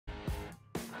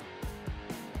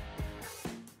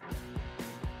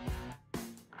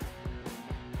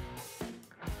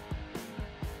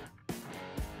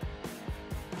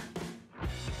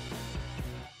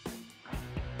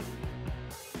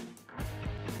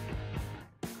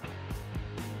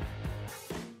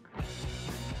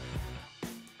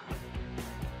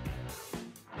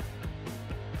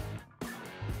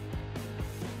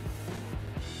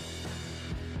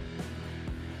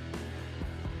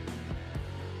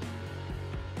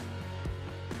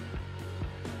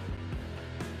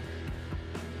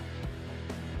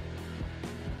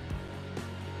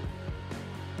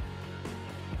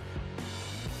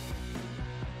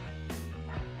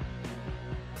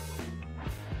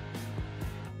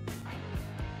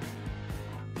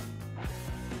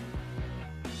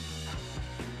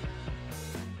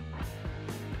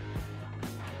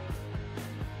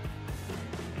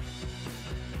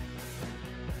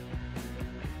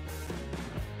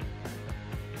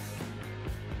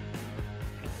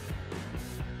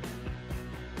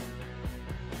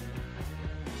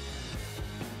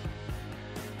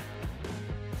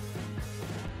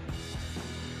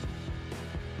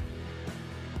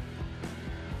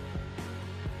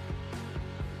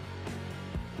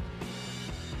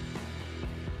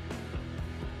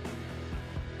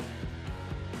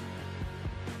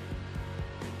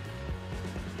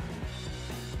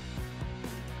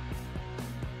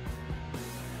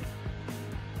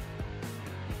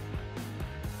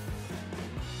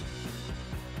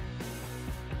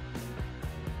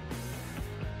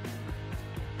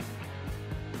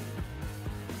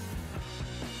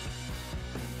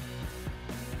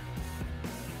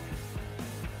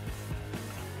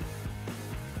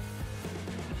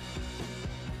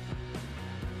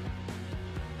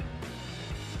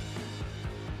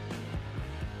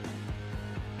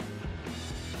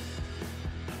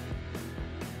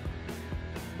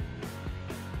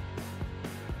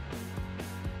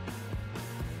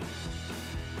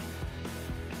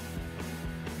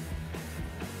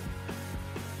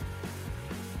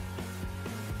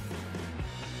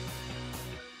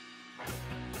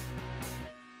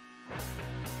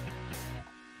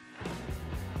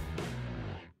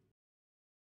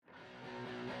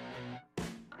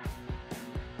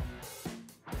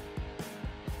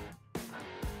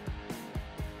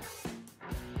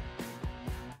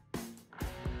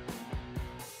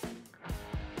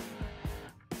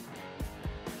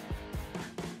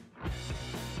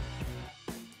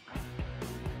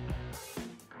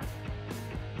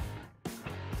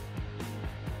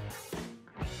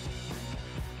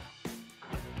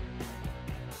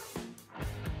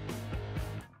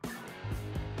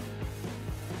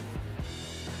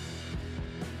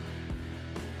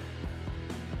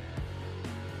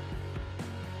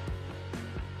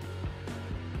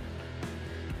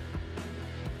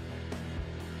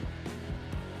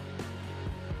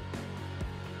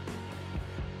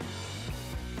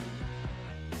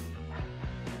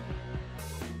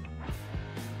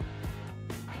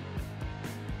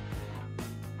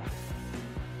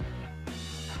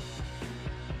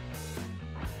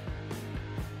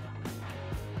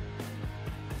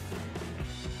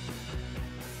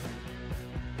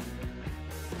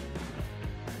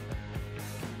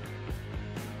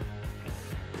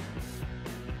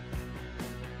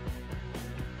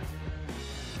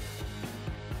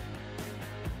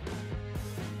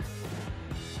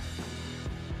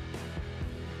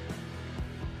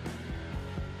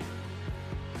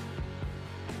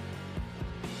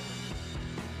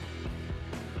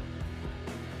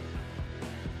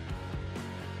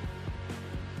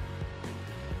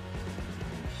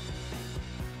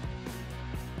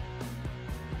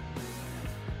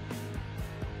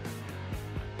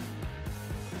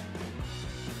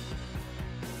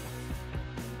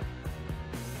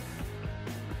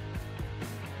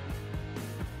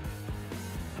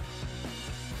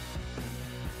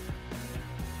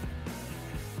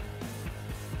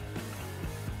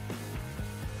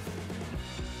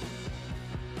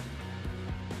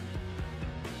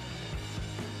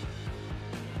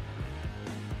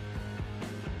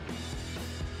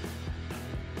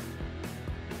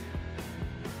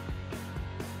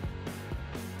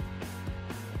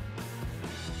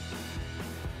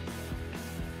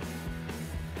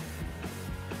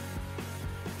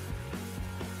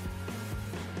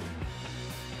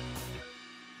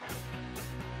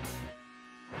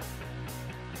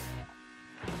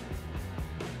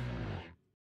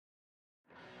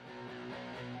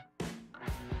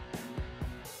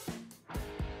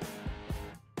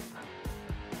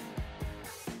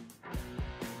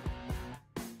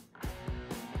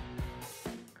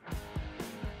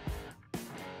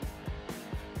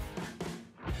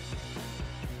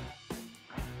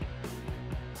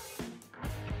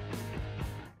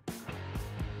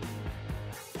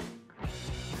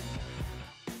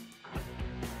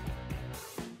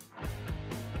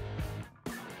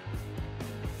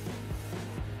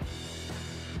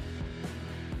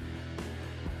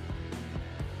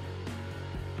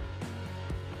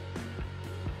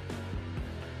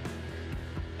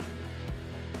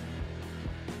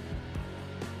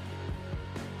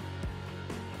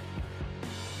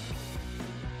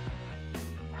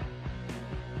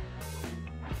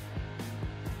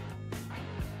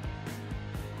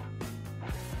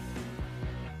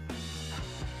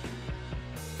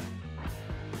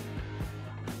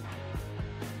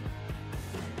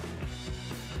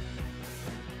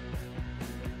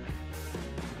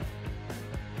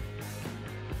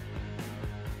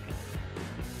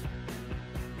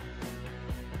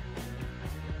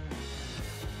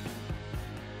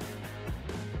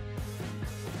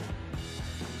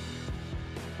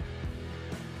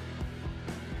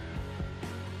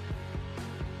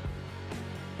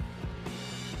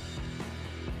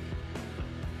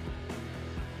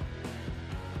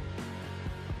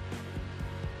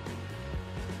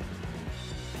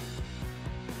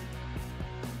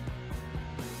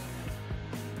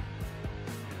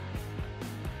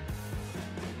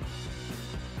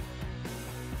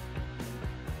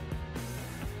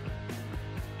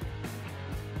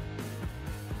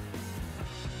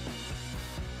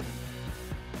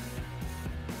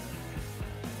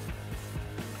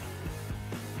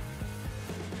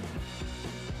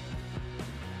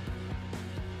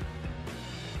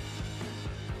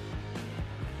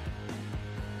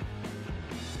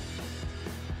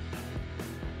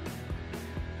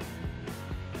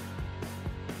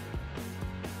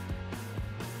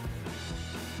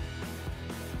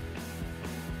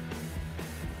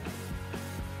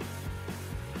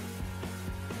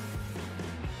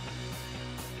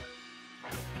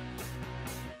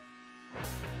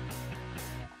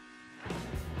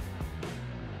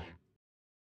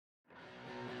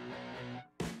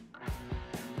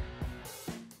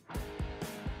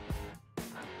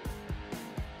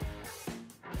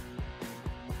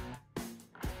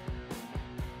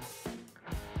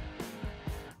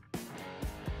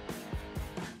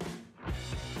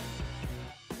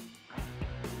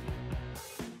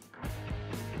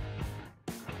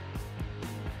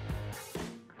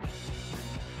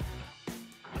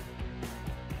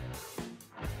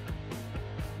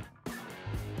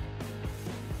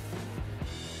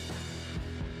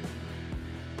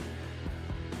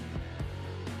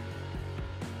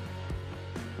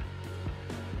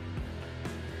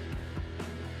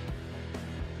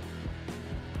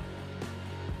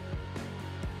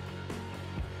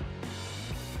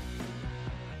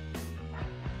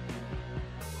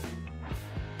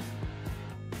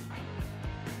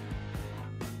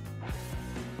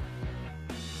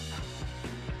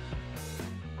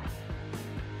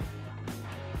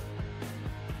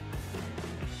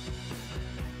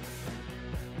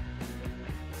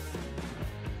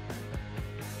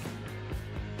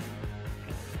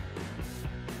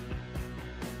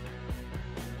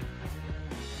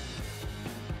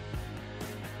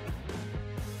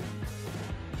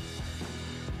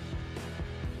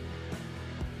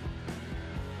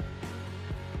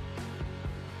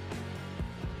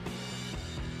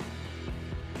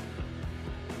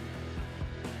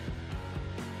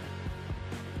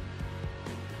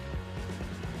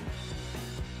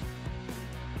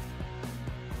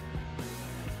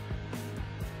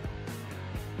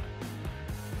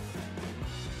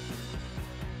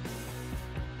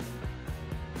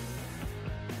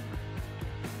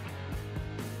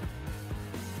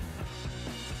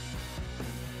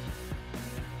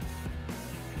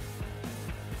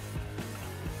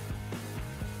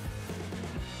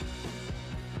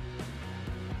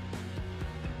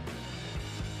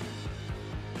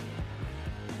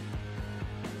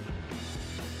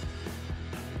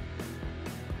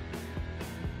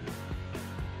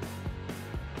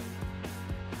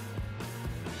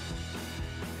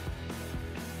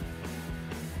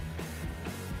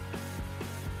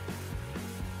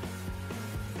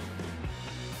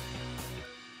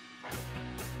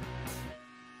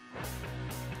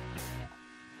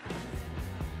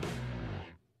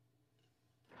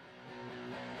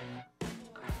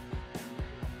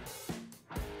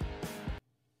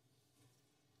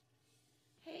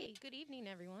Good evening,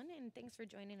 everyone, and thanks for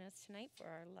joining us tonight for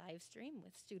our live stream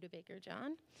with Studebaker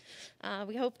John.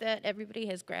 We hope that everybody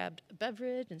has grabbed a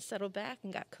beverage and settled back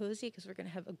and got cozy because we're going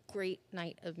to have a great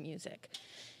night of music.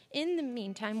 In the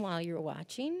meantime, while you're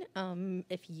watching,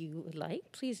 if you would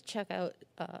like, please check out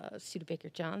Studebaker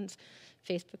John's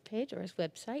Facebook page or his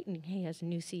website, and he has a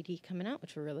new CD coming out,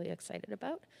 which we're really excited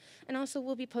about. And also,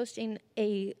 we'll be posting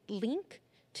a link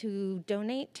to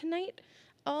donate tonight.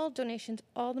 All donations,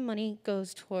 all the money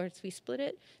goes towards, we split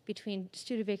it between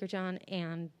Studebaker John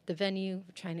and the venue.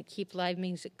 We're trying to keep live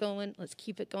music going. Let's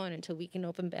keep it going until we can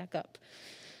open back up.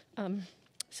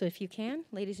 So if you can,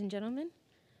 ladies and gentlemen,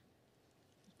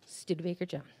 Studebaker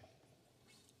John.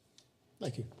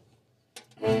 Thank you.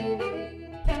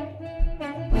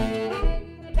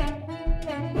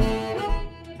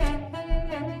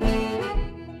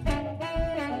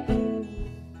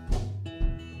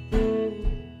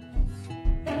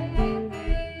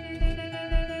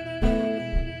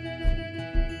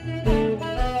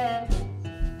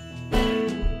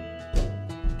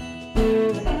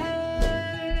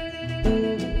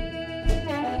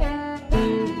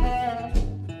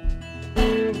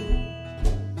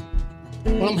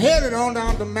 Well, I'm headed on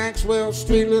down to Maxwell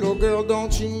Street, little girl,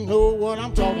 don't you know what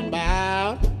I'm talking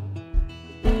about?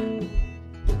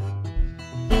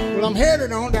 Well, I'm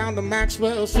headed on down to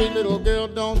Maxwell Street, little girl,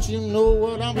 don't you know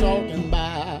what I'm talking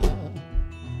about?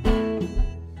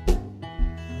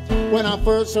 When I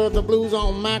first heard the blues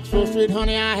on Maxwell Street,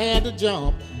 honey, I had to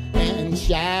jump and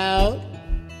shout.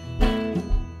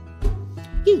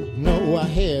 You know I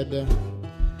had to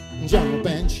jump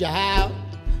and shout.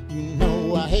 You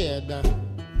know I had to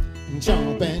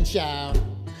jump and shout.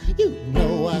 You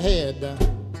know I had to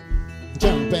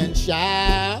jump and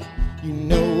shout. You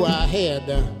know I had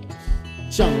to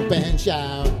jump and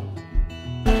shout.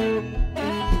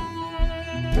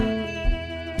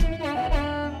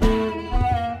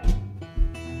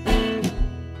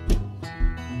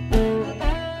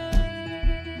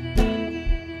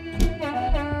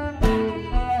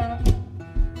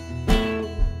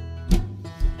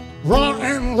 Raw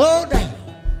and low down,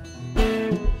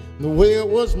 the way it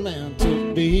was meant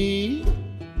to be.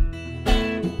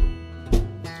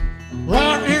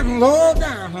 Raw and low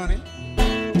down, honey,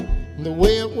 the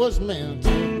way it was meant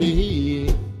to be.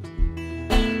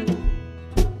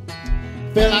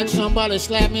 Felt like somebody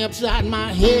slapped me upside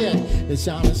my head. It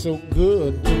sounded so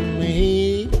good to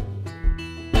me.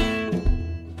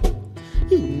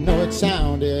 You know it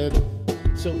sounded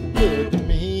so good to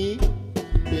me.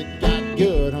 It got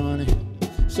good, honey,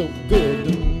 so good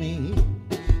to me.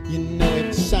 You know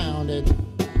it sounded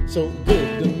so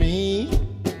good to me.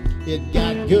 It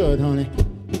got good, honey,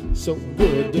 so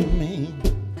good to me.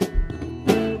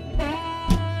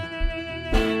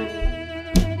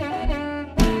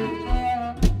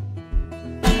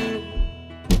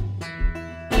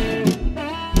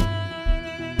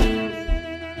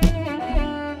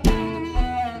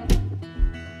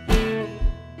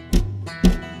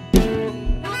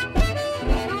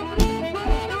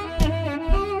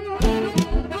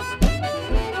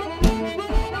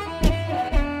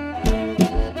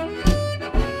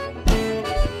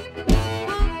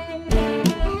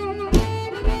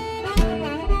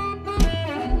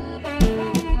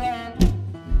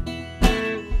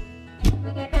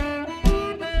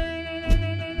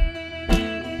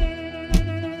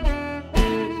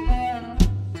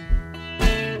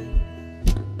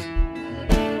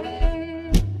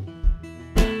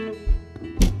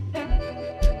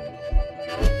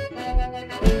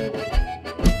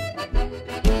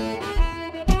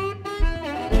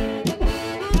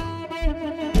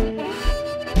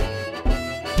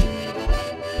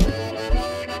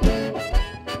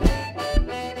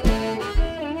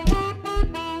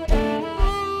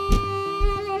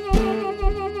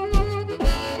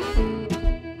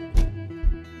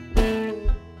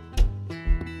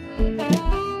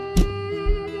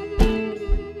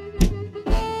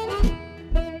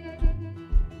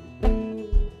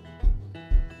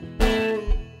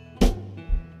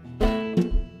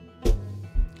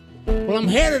 Well, I'm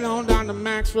headed on down to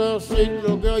Maxwell Street,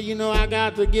 little girl, you know I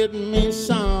got to get me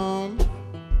some.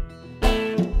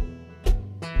 Well,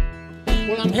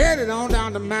 I'm headed on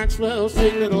down to Maxwell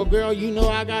Street, little girl, you know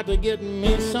I got to get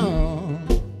me some.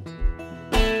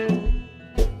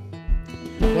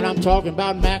 When I'm talking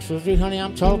about Maxwell Street, honey,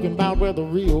 I'm talking about where the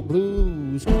real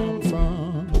blues come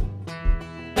from.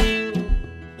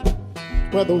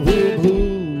 Where the real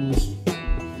blues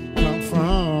come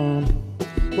from.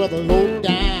 Where the low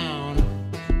down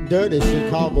dirty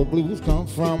Chicago blues come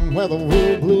from, where the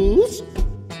real blues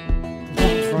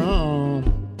come from.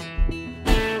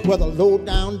 where the low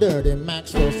down dirty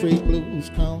Maxwell Street blues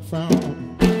come from.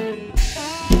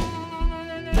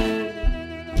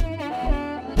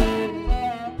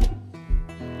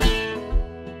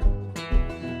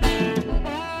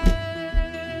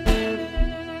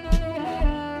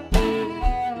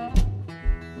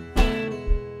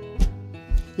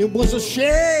 It was a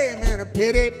shame and a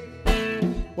pity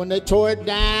when they tore it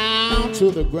down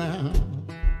to the ground.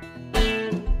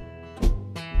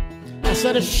 I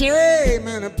said a shame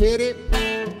and a pity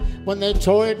when they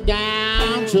tore it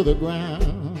down to the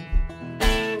ground.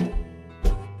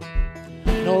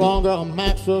 No longer on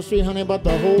Maxwell Street, honey, but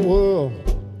the whole world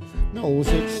knows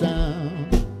its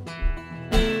sound.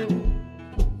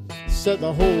 Said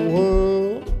the whole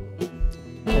world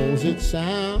knows its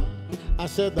sound. I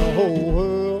said the whole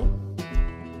world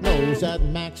knows that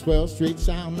Maxwell Street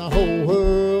sound. The whole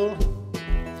world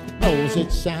knows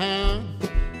its sound.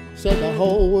 Said the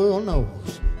whole world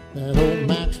knows that old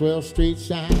Maxwell Street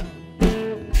sound.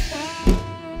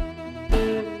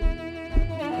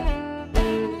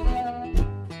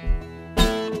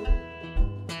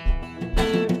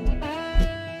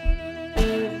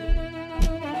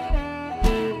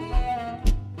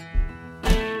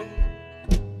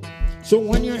 So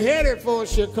when you're headed for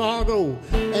Chicago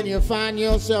and you find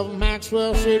yourself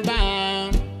Maxwell Street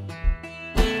bound,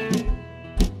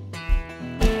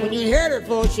 when you're headed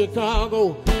for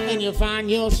Chicago and you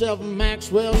find yourself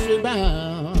Maxwell Street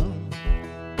bound,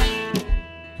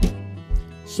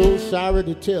 so sorry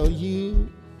to tell you,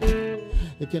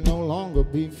 it can no longer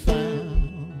be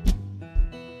found.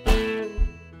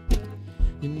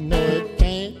 You know it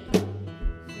can't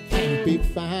be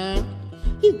found.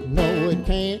 You know it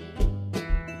can't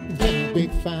be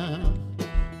found.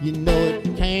 You know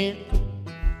it can't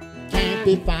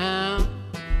be found.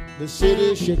 The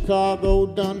city of Chicago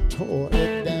done tore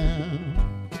it down.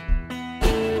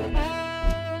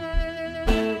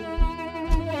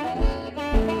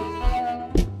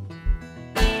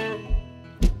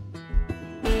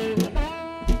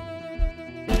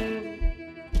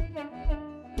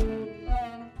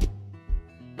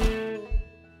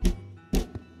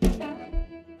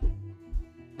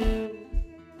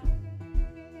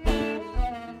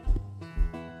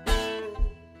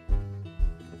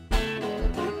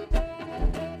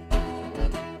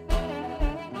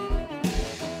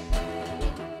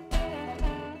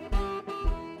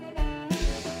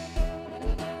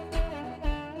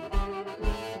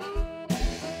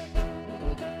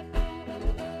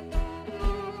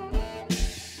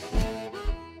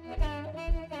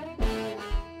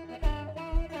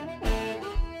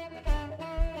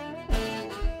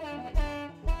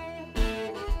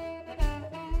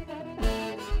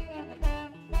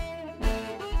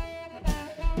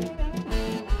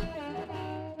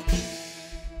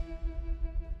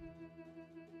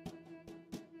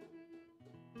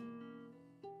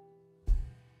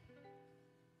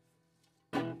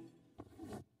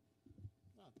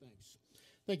 Thanks.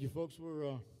 Thank you, folks.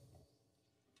 We're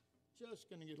just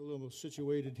going to get a little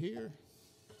situated here.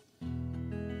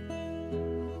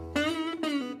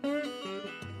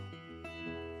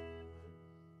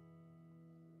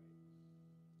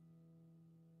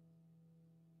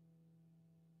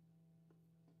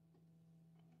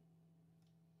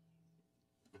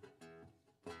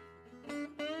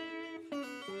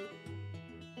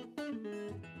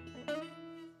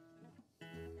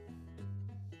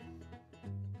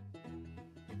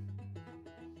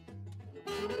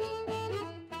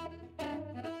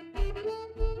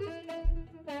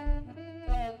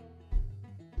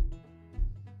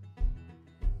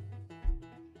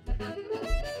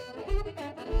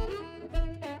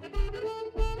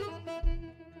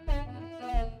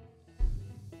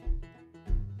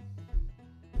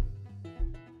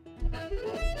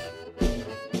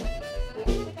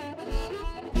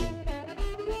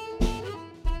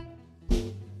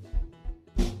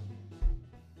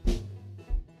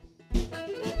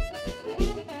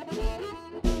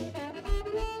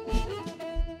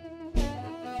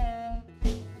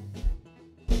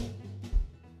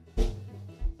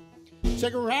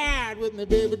 Take a ride with me,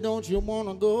 baby, don't you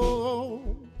wanna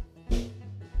go?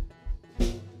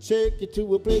 Take you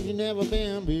to a place you never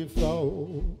been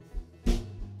before.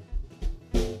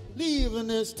 Leaving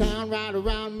this town right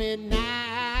around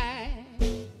midnight.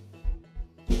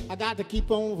 I got to keep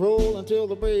on rolling till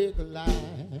the break of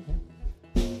light.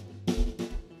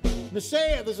 They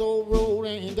say this old road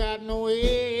ain't got no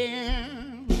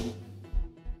end.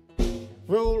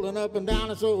 Rolling up and down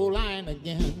this old line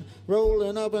again.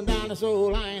 Rolling up and down this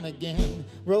old line again.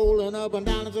 Rolling up and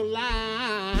down this old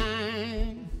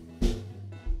line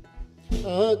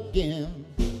again.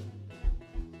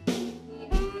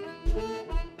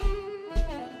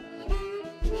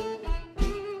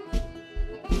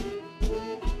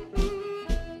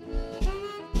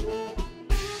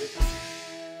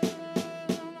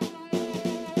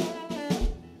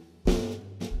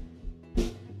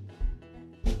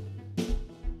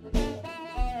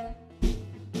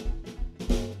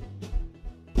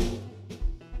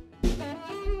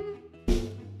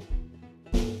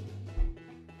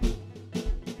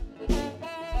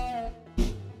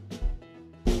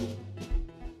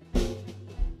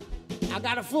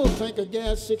 got a full tank of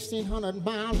gas, 1,600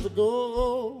 miles to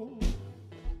go.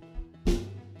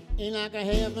 Ain't like I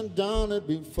haven't done it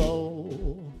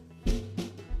before.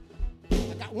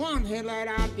 I got one headlight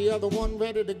out, the other one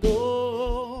ready to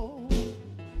go.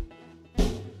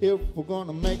 If we're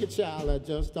gonna make it, child, I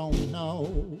just don't know.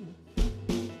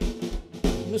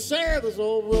 And they say this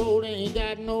old road ain't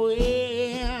got no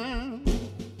end.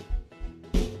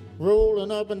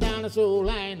 Rolling up and down this old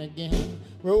line again.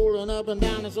 Rolling up and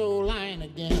down this old line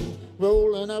again.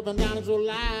 Rolling up and down this old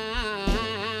line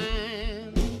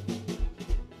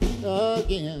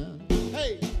again.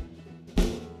 Hey!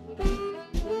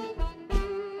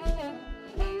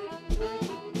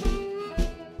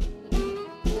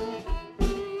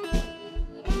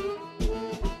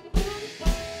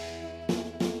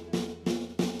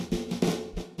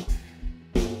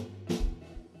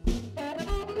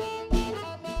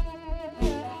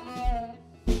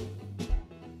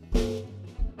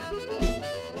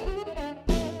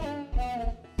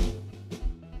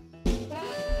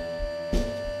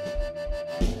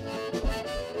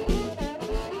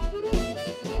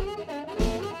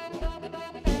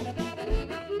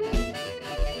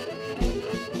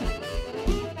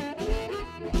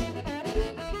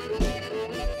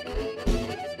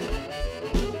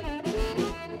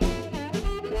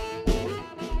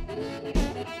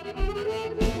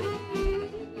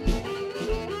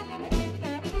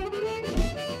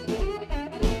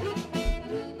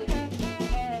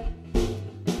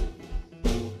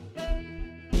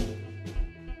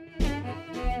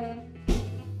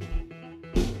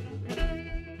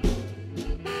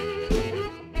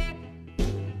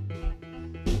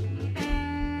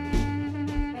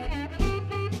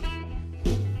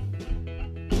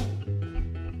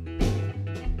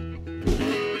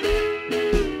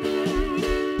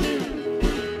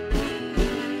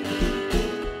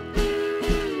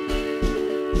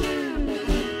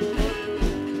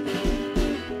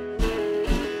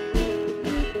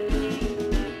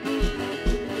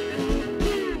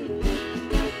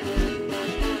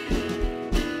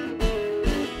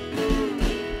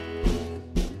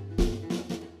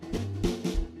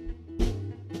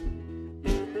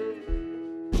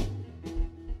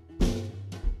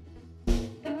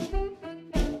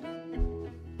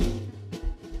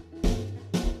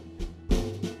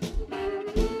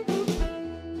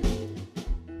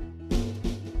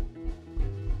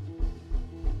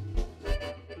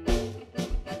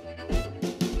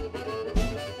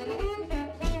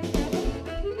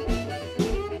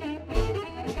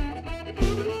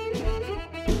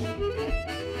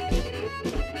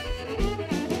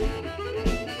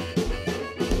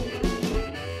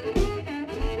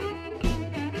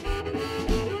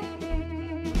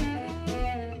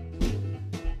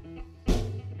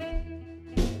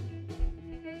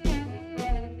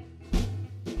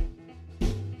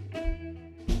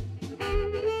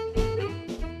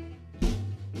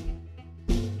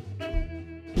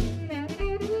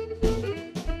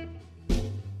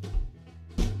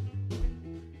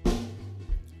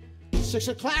 Six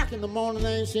o'clock in the morning,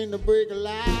 I ain't seen the break of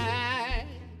light.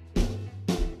 My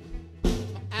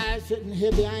eyes sitting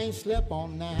heavy, I ain't slept all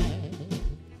night.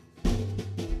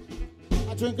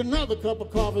 I drink another cup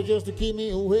of coffee just to keep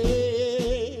me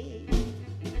awake.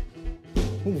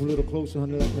 Move a little closer,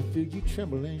 honey, let me feel you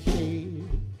tremble and shake.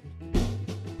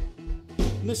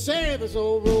 And they say this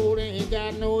old road ain't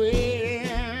got no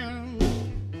end.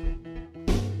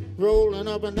 Rolling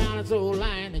up and down this old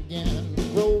line again.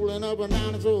 Rolling up and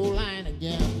down this old line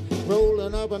again.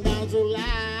 Rolling up and down this old line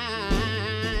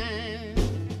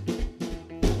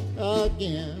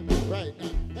again. Right now.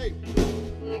 Hey.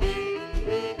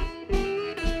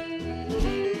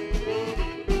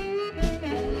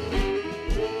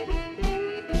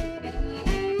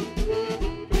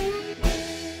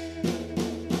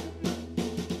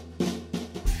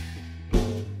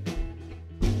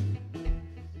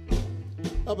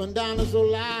 Up and down this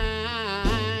old line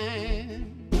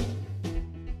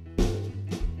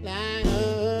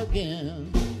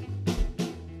again.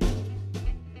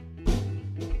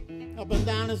 Up and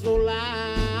down this old line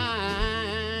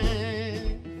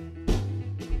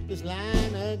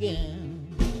again.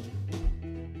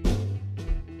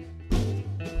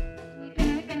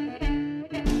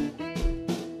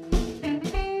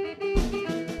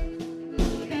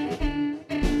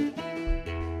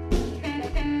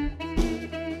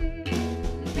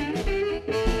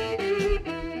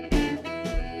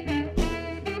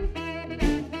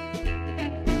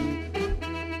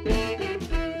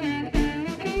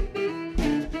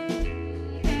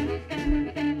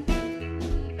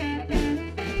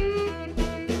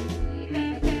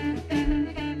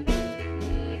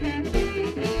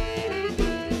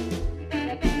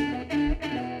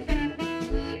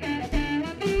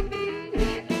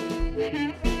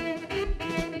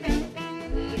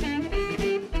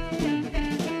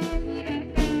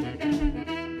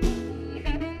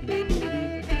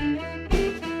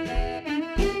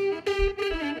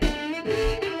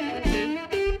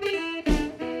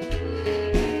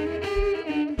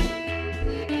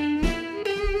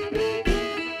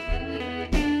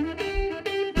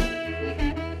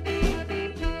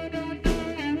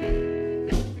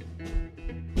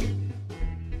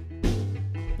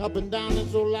 Up and down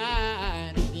this old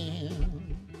line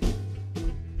again.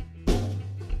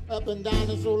 Up and down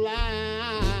this old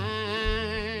line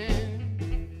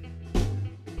again.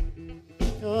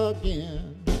 Look here.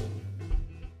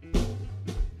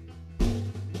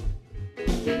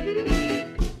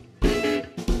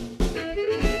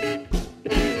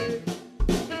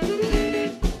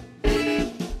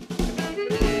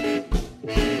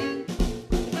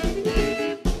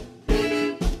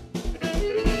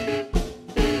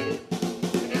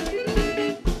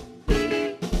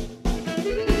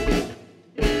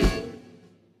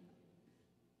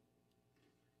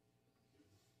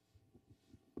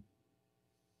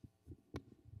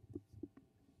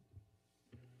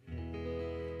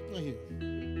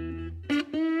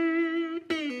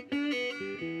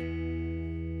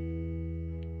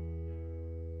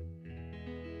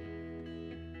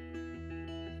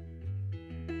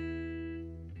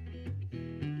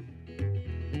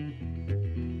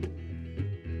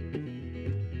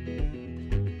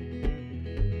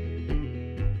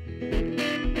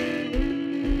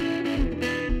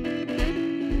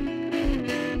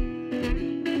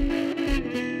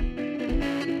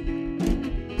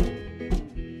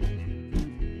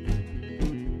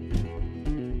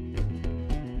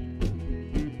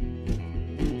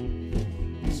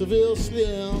 Seville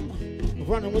Slim,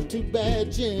 running with Too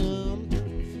Bad Jim.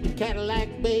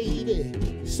 Cadillac baby,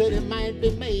 said it might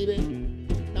be maybe.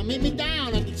 Now meet me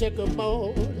down at the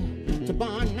checkerboard to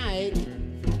barn night.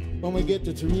 When we get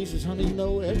to Teresa's, honey, you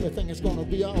know everything is gonna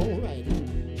be alright.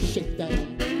 Shake that.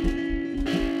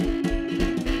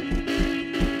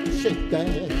 Shake that.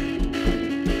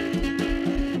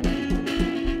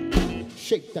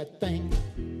 Shake that thing.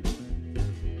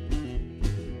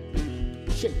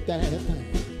 Shake that thing.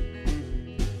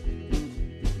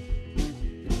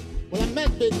 Well, I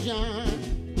met Big John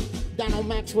down on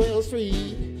Maxwell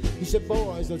Street. He said,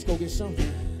 boys, let's go get something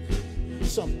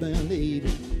to eat.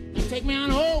 And take me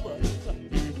on over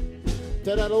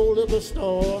to that old liquor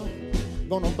store.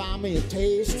 Gonna buy me a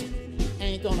taste.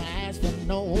 Ain't gonna ask for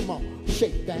no more.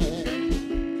 Shake that.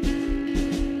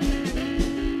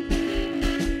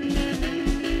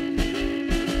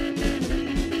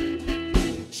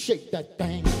 Shake that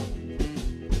thing.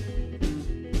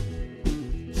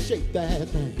 Shake that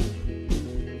thing.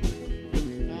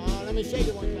 Oh, let me shake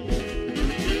it one time.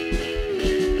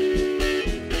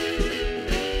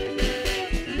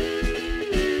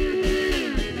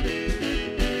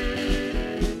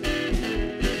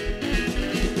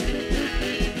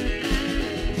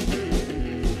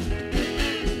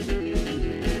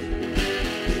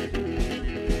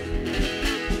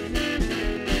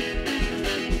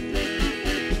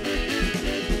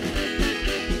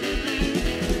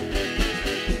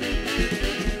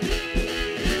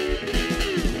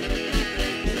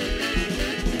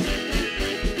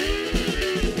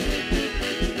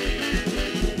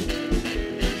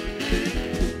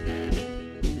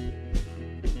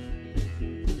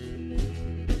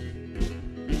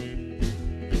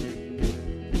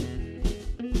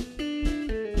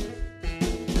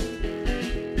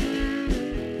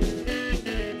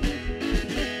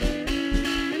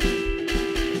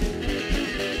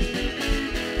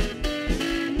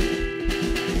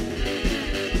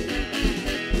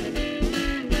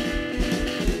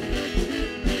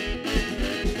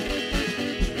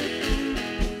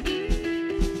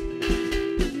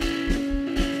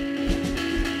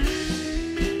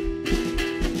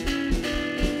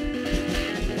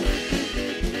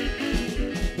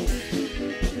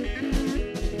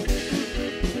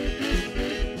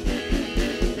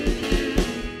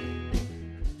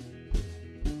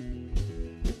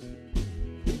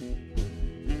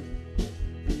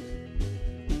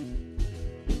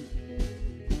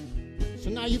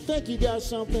 Now you think you got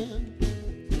something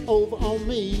over on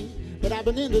me, but I've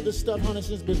been into this stuff, honey,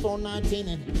 since before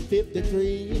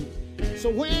 1953.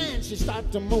 So when she starts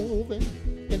to move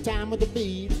in time with the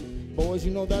beat, boys,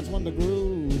 you know that's when the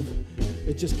groove,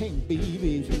 it just can't be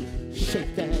beat.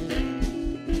 Shake that.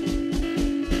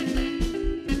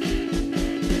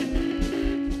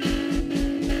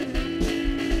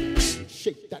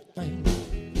 Shake that thing.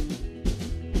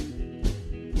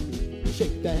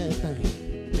 Shake that thing.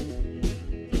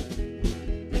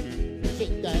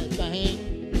 Shake that thing.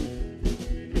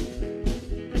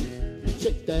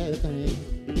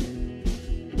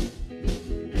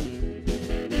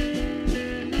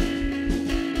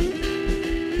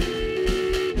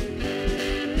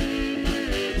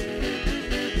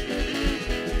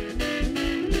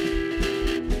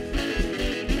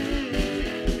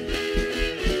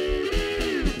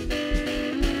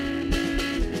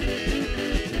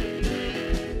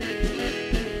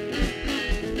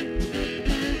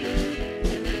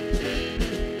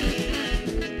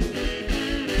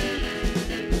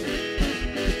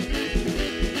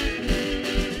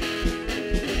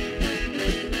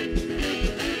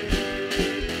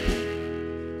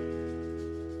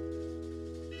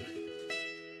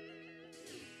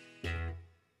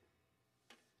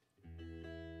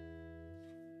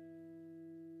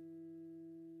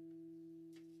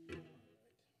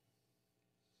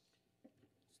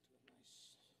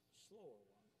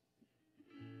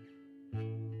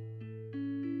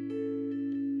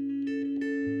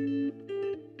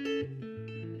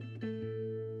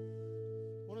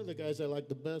 guys I liked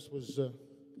the best was a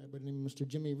guy by the name of Mr.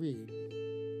 Jimmy Reed.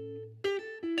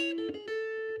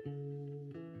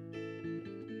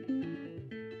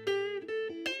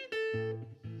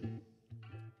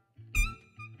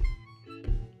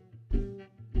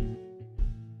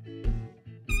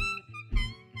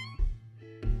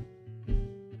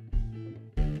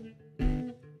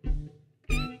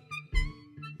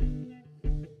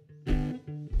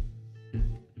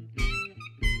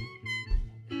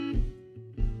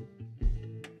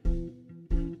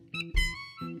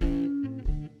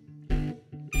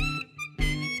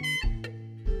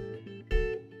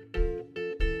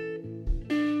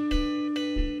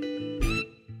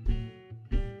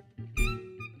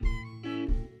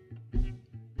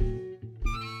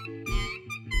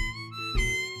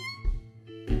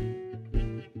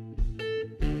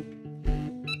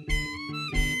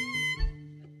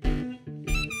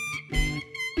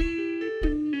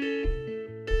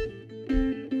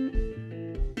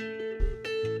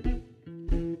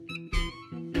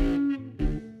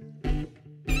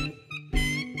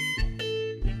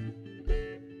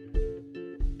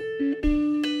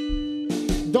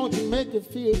 Don't you make it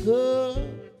feel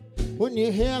good when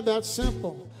you hear that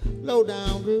simple,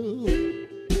 low-down groove?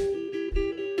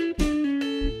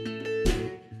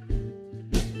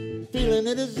 Feeling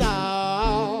it is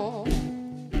all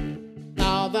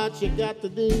that you got to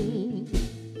do.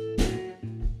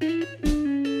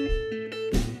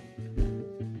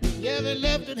 Yeah, they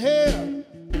left it here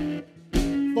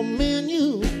for me and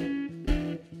you.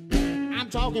 I'm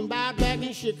talking about back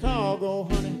in Chicago,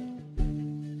 honey,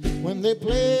 when they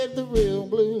played the real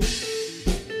blues.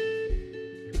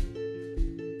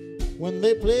 When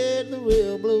they played the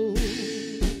real blues.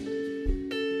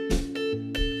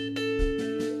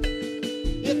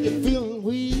 If you're feeling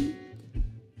weak,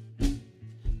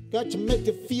 got to make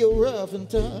you feel rough and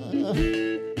tough.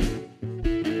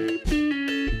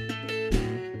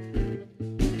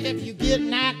 If you get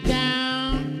knocked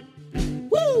down,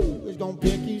 woo, it's gonna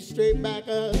pick you straight back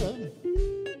up.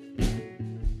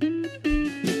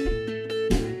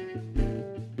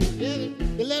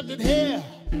 They left it here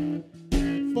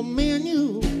for me and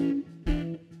you.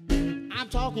 I'm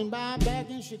talking about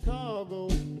back in Chicago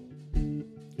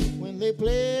when they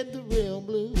played the real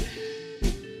blues.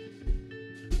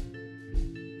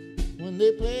 When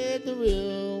they played the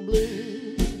real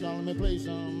blues. Now let me play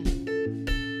some.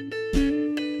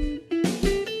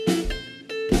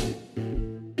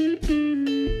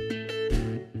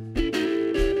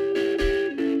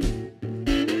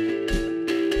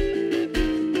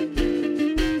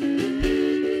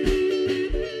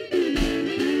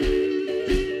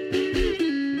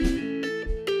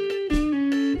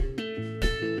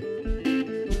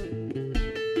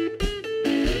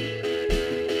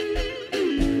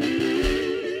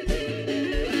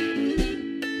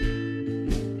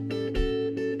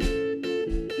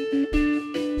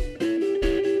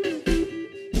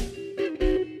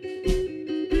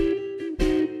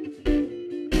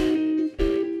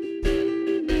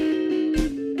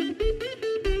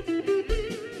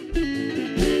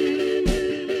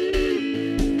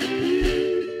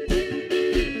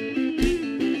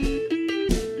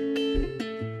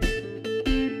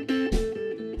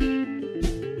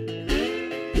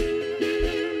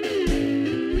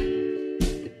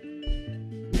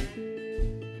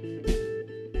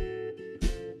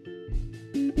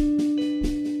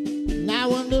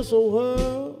 This old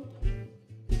world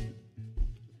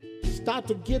start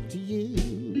to get to you.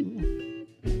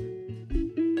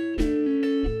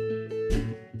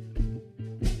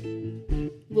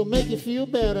 It will make you feel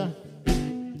better.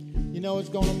 You know it's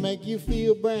gonna make you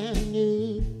feel brand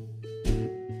new.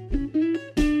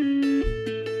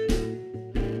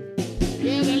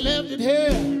 Yeah, they left it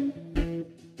here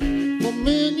for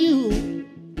me and you.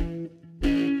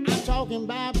 I'm talking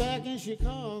about back in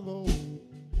Chicago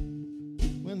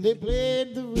when they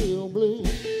played the real blues.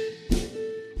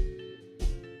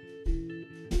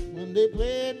 When they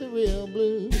played the real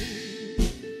blues.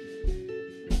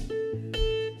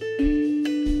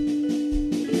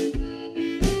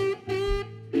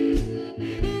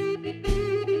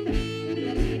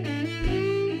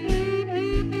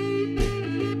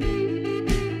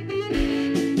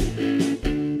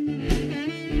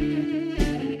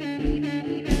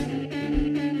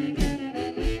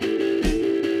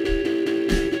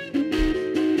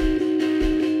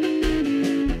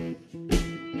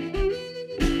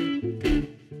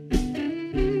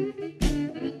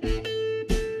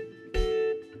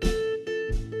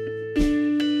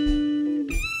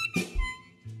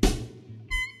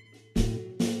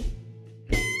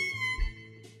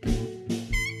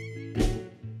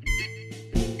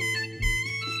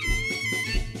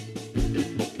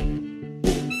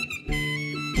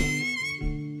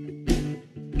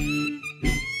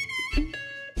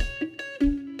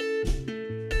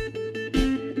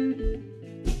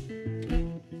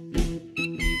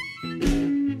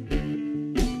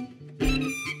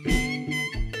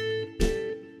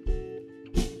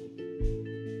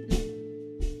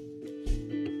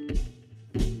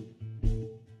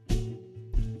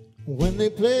 when they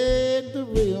played the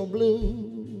real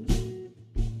blues.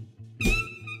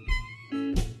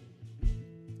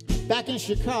 Back in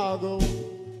Chicago,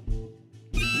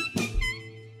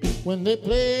 when they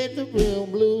played the real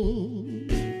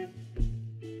blues.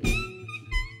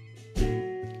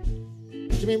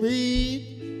 Jimmy Reed,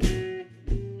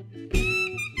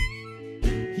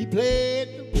 he played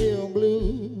the real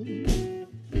blues.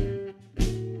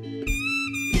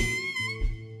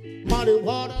 Marty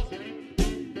Waters,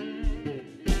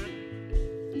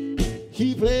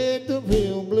 he played the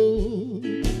real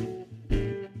blues.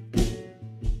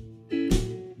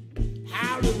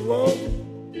 Howlin' Wolf,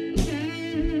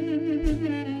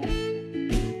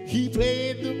 he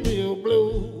played the real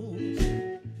blues.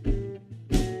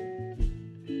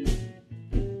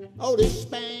 Otis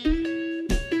Spann,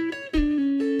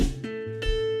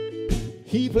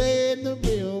 he played the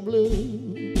real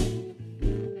blues.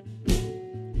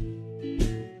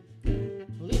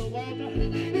 Little Walter,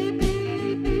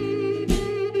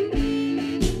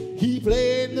 he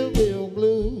played the real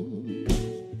blues.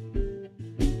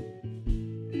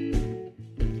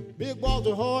 Big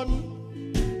Walter Horton,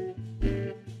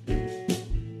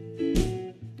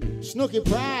 Snooky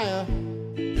Pryor,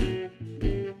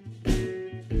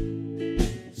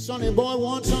 Sonny Boy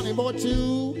 1, Sonny Boy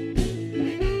 2,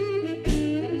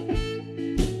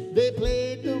 they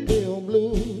played the real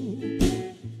blues.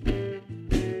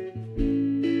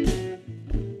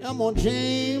 Elmore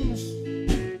James,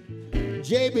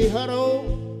 J.B. Hutto,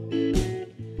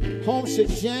 Homesick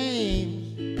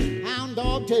James, Hound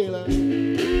Dog Taylor.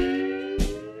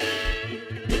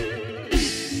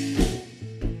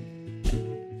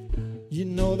 You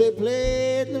know they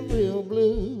played the real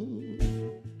blues.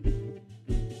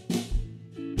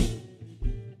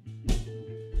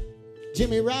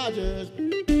 Jimmy Rogers,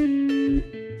 they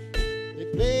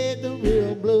played the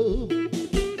real blues.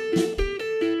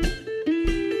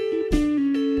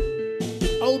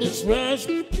 Otis Rush,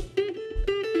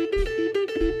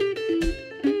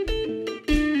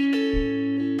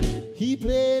 he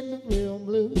played the real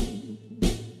blues.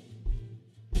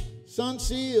 Sun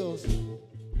Seals,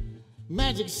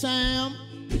 Magic Sam,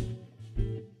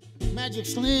 Magic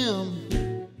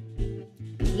Slim,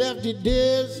 Lefty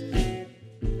Diz,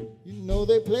 you know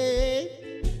they played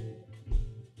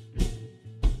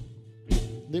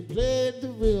the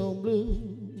real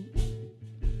blues.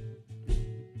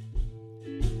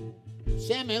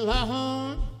 Sammy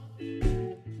Lahorn,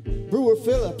 Brewer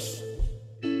Phillips,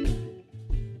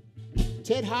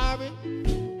 Ted Harvey,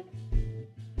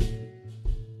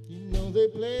 you know they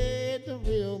played the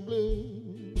real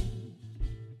blues.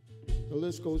 The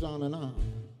list goes on and on.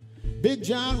 Big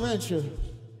John Rancher,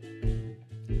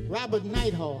 Robert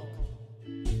Nighthawk,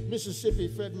 Mississippi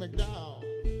Fred McDowell.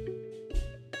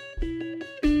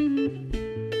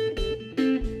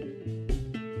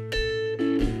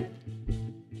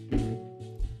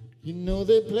 You know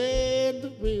they played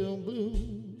the real blues.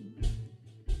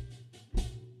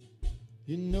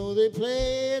 You know they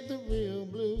played the real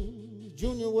blues.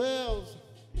 Junior Wells,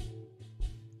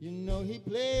 you know he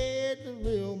played the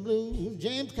real blues.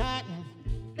 James Cotton,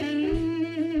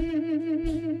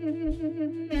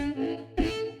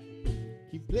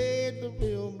 he played the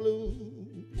real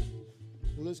blues.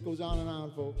 The list goes on and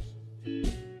on, folks.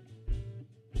 And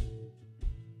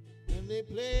they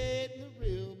played the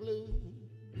real blues.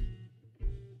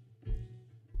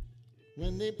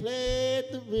 When they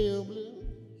played the real blues.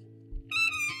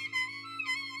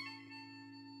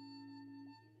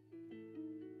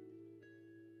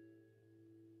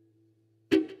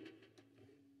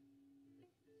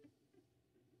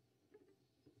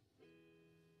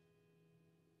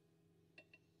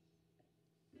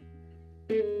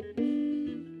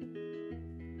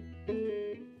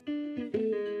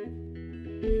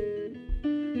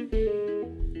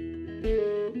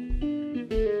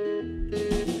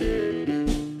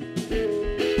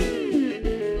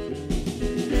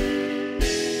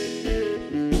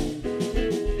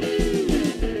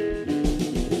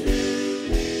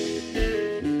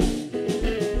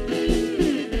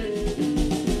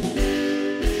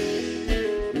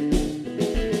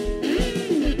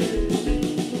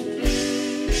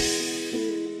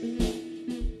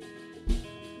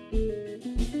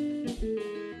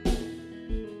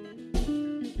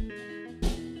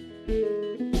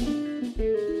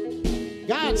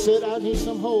 God said, I need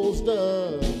some whole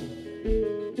stuff.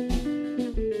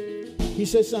 He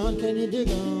said, son, can you dig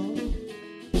on?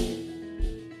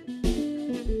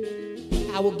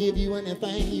 I will give you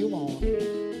anything you want.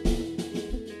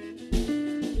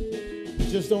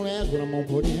 Just don't ask what I'm gonna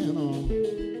put in on.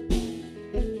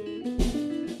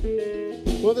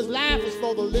 Well, this life is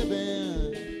for the living.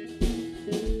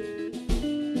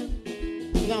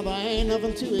 Now there ain't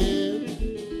nothing to it.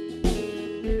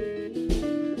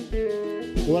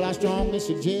 Well, I strongly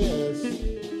suggest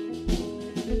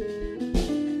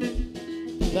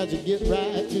that you get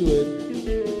right to it.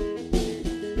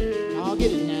 I'll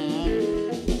get it now.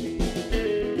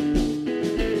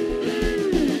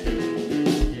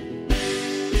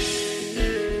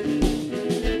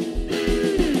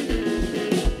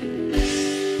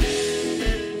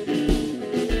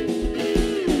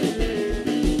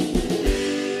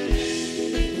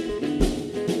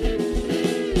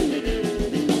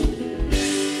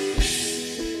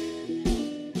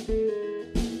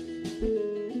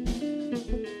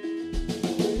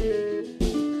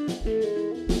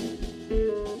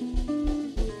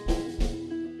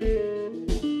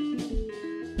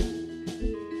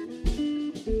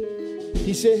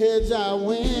 He said, heads I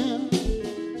win.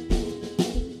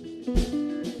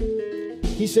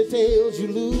 He said, tails you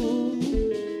lose.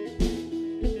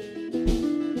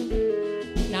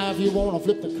 Now if you want to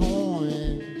flip the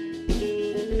coin,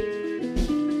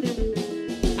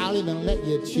 I'll even let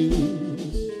you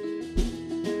choose.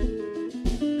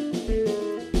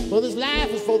 For this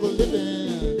life is for the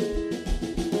living.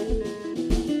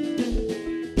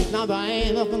 Now there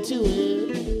ain't nothing to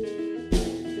it.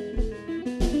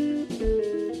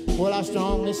 Well, I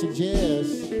strongly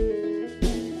suggest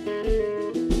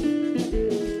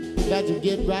that you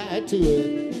get right to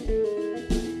it.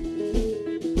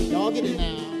 Y'all get it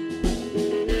now.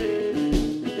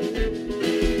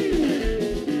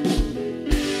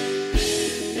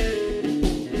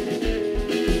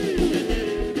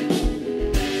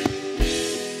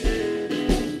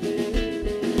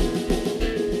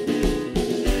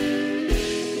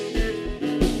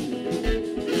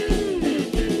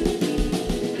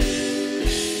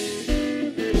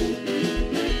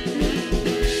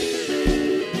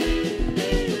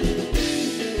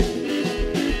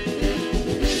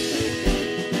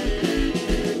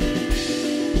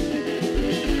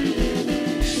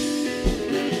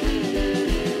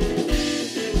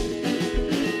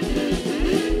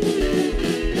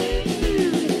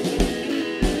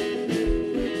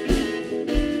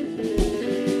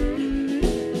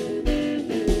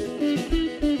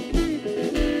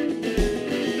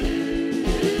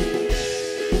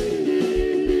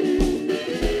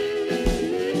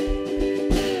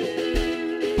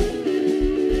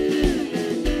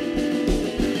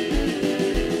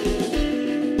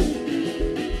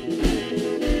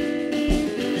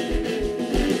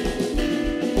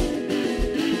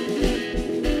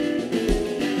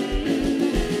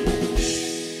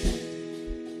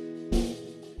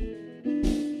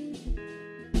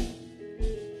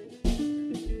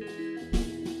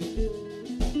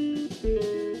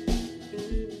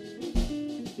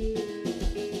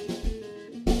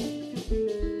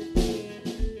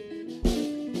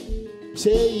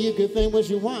 Say you can think what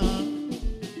you want,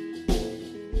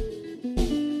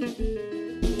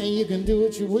 and you can do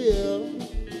what you will.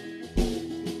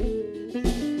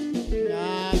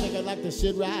 I think I'd like to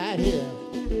sit right here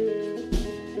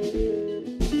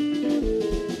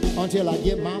until I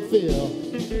get my fill.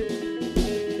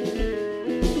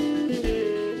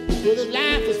 Well, this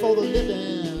life is for the living.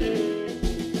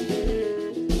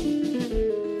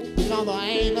 No, there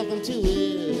ain't nothing to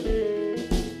it.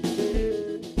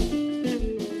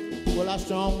 Well, I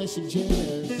strongly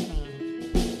suggest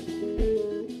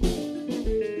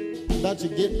that you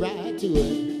get right to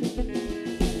it.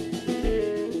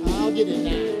 I'll get it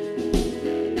now.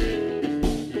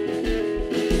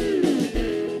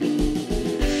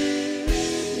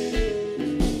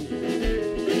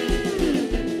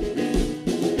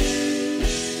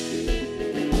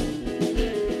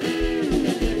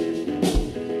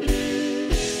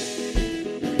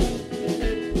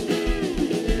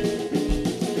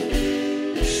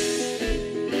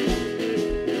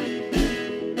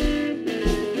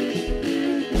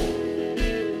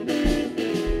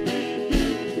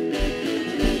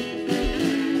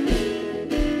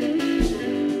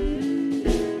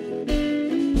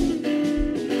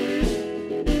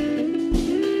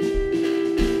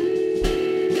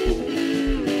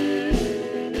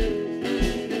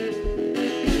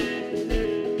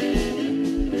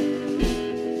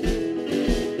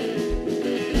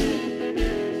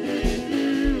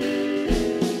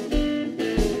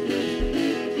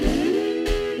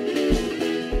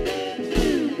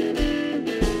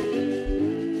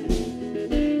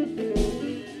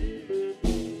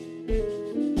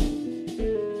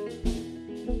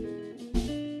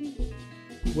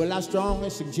 Well, I strongly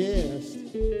suggest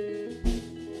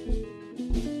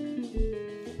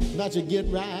that you get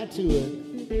right to it.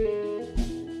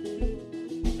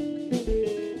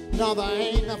 No, there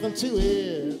ain't nothing to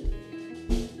it.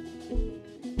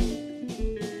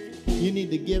 need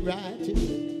to get right to it.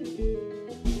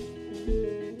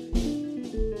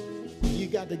 You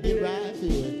got to get right to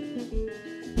it.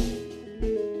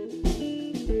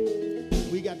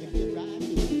 We got to get right to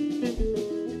it.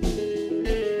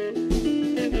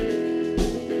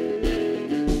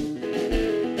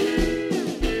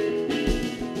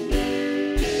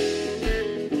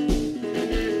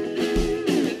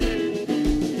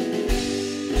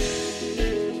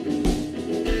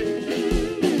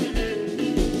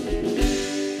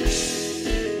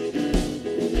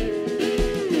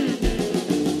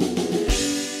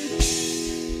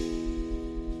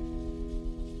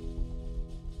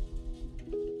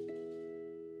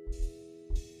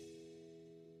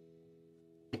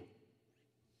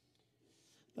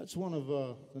 That's one of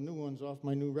the new ones off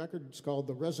my new record. It's called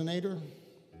The Resonator.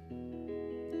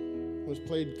 It was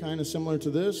played kind of similar to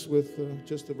this with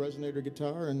just the resonator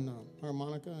guitar and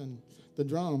harmonica and the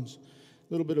drums.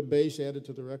 A little bit of bass added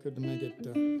to the record to make it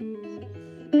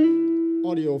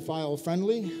audiophile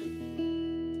friendly.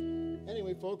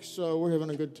 Anyway, folks, we're having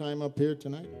a good time up here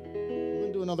tonight. We're going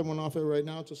to do another one off it right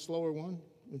now. It's a slower one.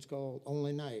 It's called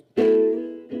Only Night.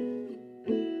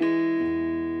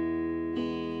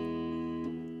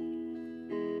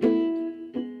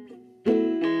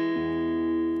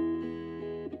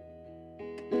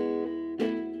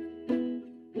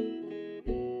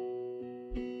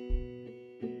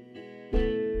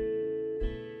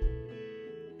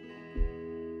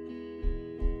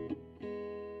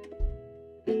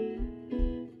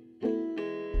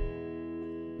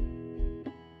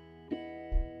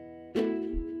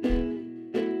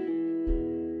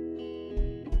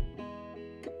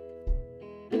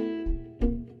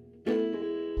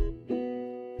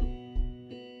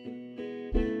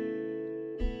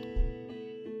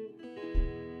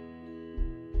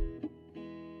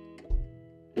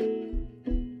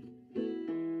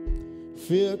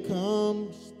 Fear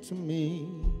comes to me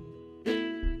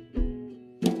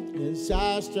as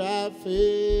I strive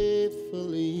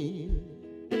faithfully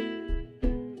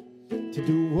to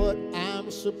do what I'm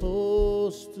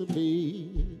supposed to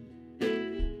be.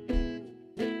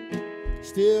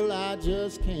 Still, I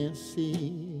just can't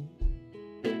see.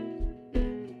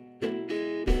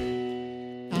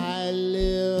 I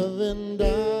live in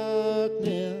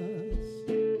darkness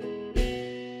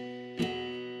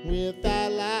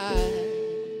without light.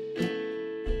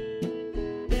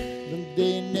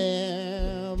 Day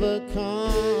never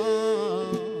comes.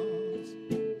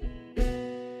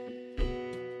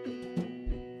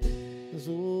 It's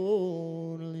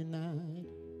only night.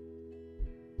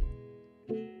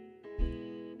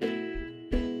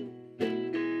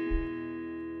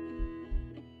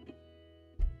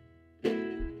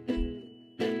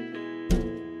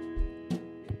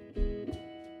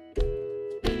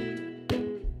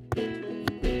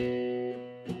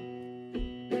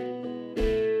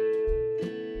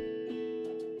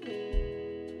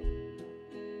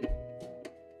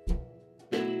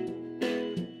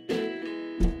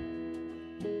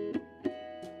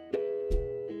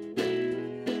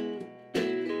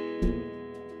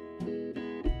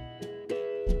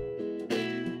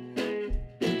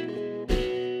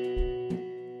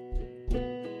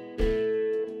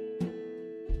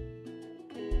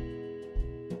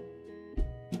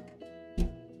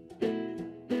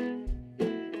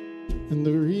 And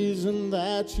the reason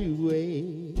that you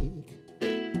wake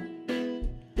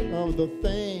of the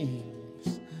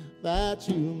things that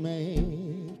you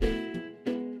make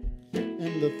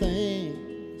and the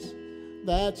things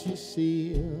that you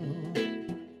seal,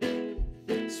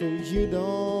 so you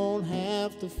don't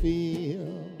have to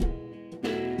feel.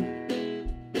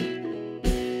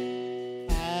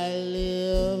 I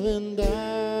live in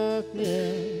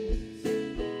darkness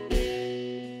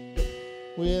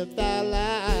without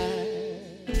light.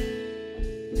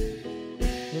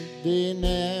 They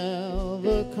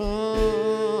never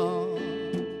come.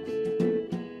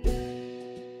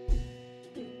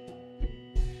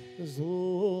 There's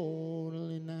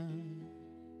only night.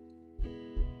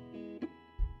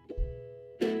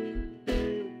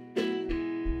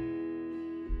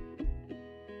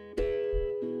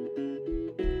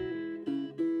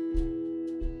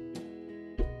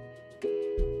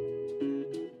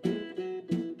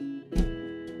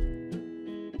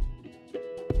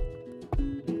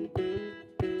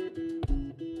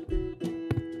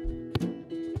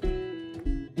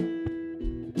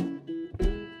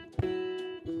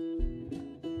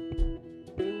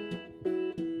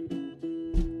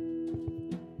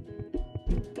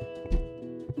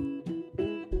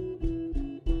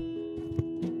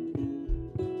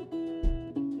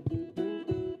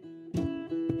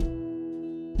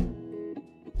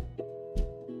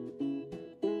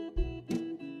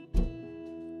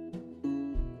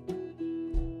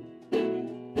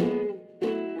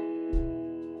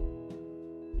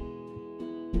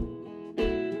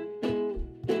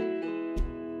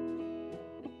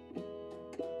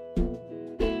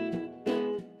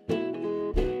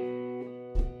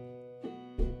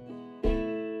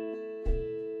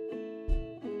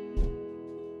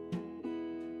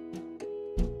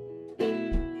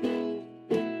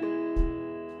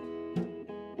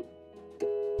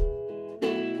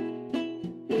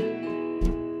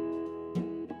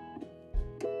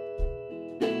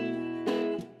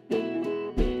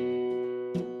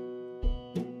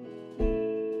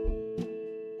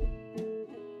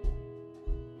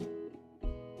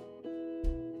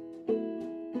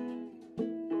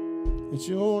 It's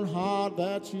your own heart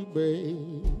that you break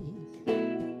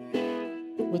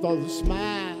with all the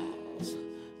smiles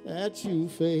that you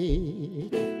fake,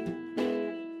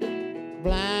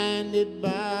 blinded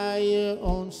by your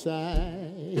own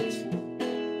sight.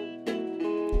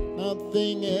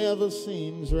 Nothing ever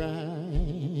seems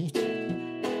right.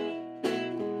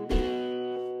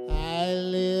 I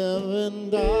live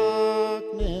in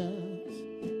darkness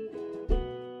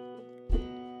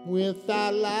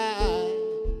without light.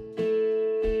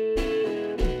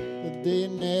 The day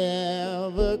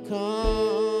never comes.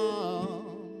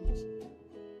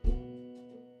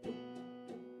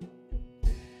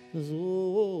 There's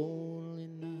only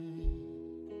night.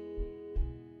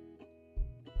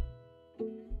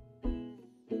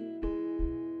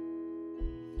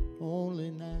 Only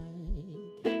night.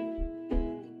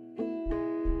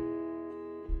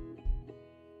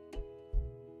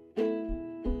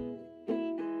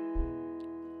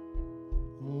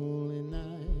 Only night.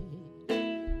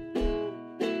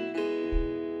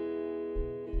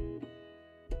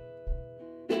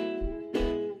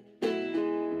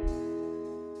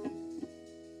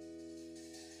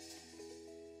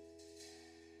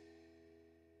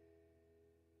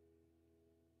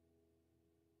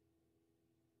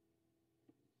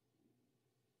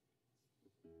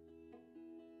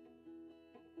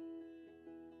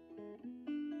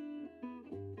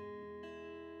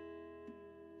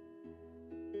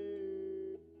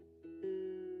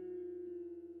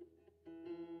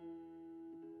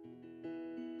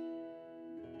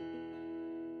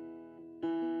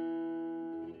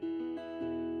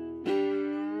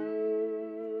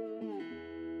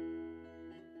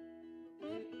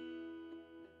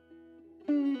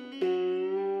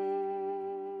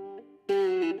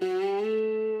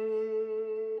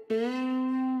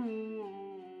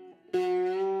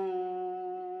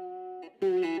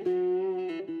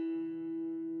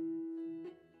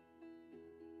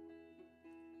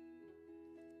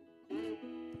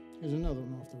 Here's another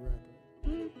one off the record.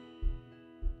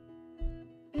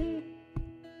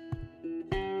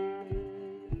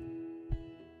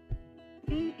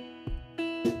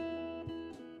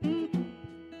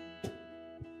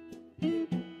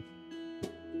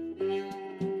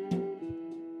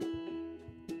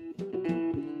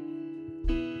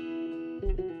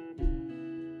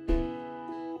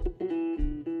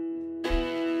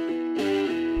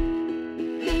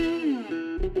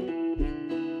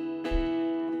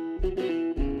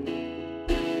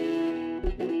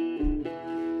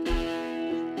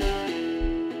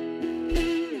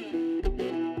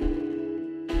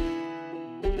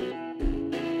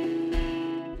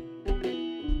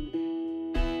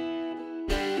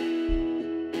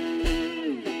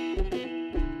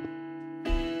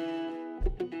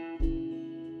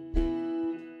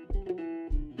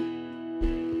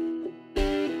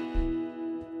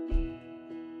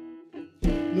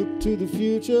 Look to the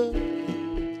future,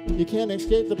 you can't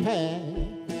escape the past.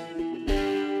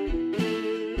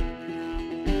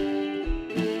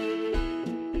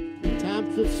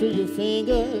 Time slips through your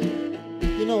fingers,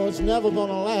 you know it's never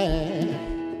gonna last.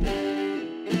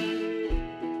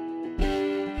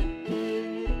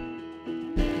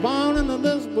 Born into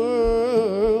this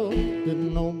world,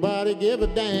 didn't nobody give a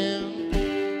damn.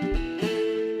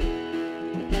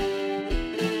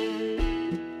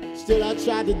 Still I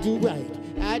tried to do right,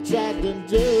 I tried to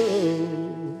do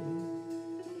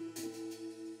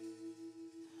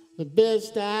the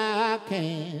best I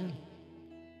can.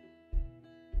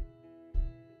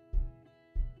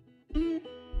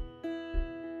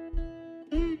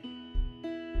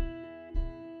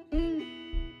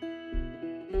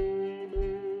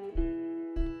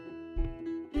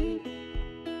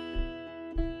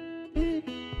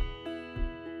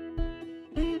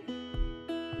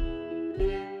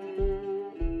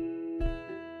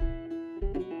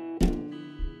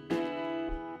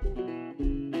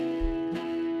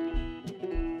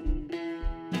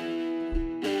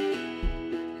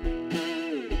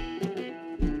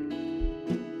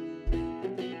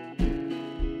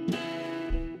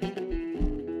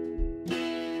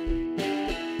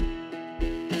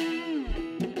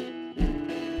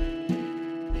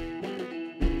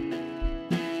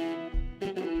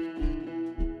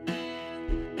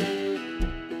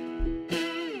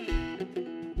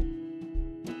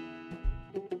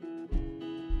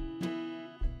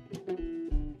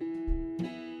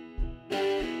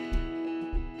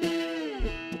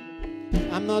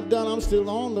 I'm not done, I'm still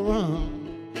on the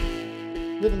run,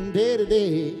 living day to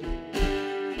day.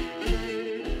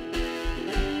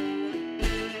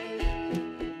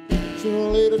 Sooner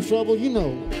or later, trouble, you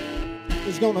know,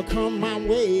 is gonna come my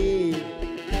way.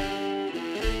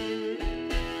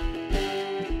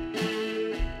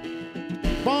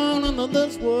 of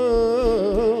this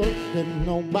world, didn't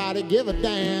nobody give a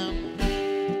damn.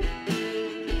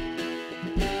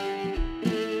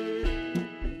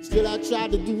 Still I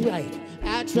tried to do right,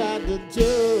 I tried to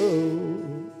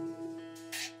do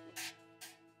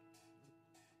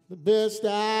the best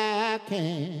I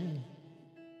can.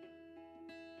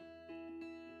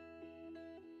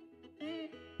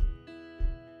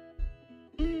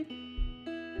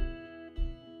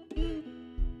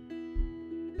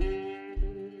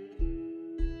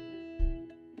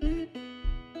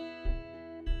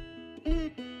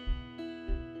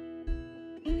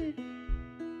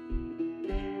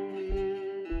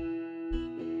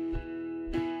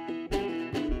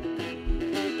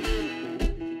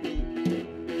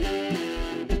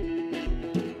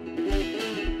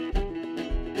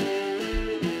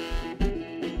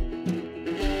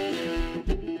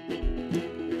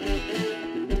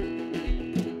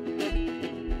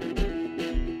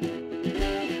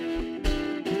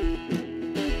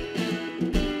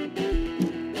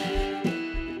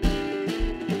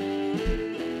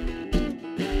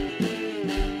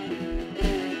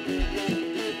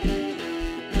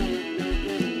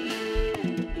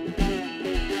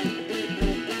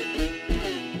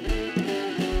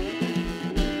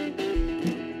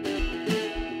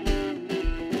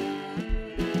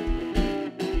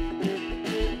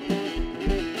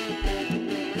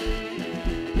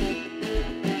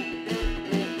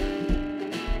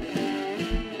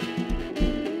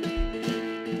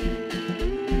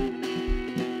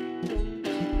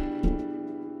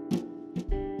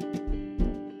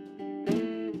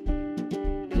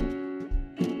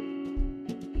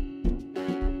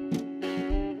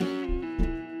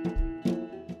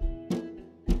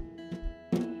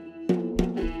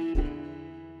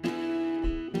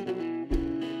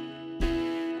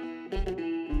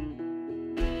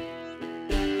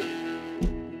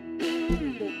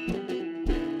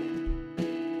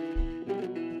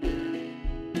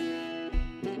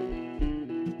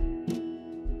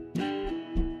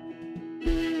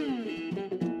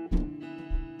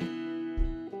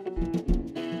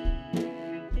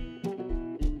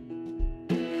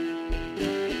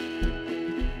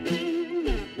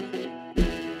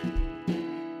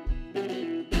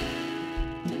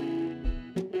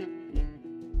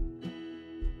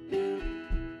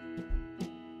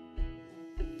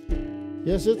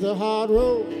 Yes, it's a hard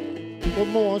road, what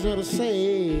more is there to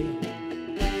say?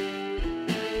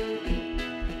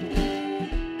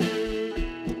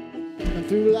 And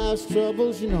through life's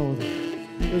troubles, you know,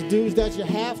 there's dues that you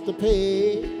have to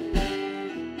pay.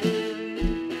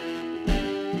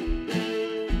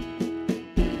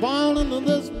 Born into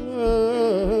this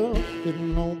world,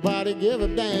 didn't nobody give a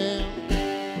damn.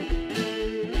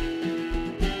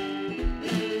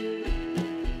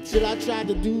 Till I tried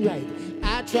to do right,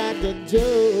 I tried to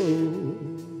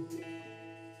do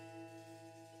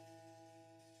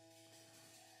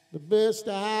the best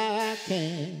I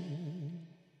can.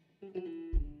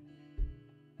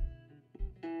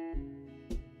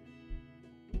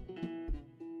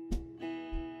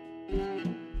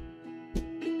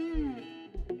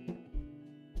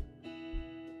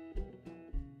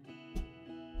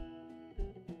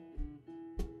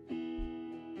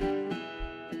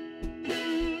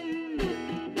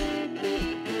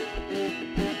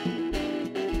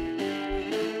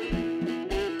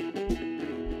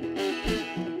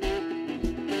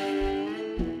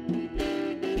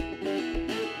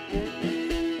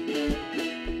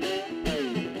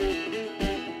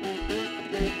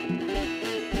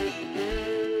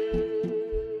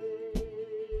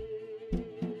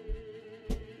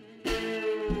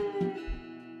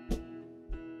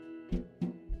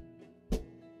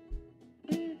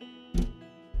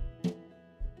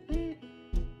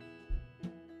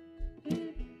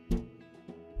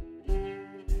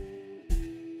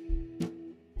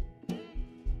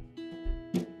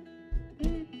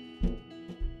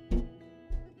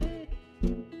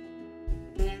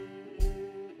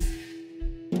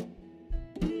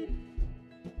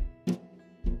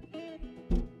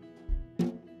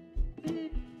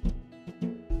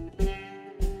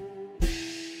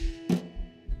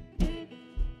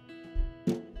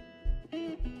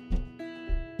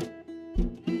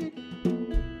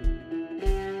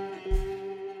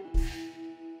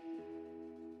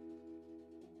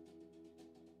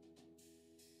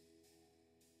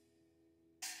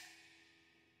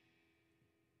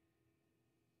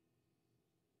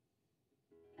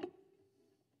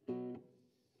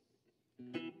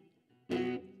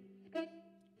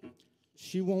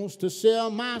 She wants to sell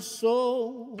my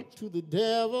soul to the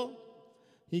devil.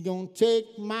 He gonna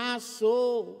take my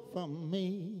soul from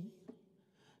me.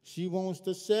 She wants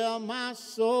to sell my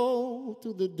soul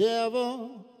to the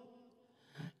devil.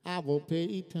 I will pay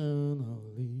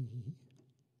eternally.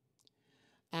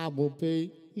 I will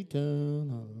pay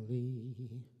eternally.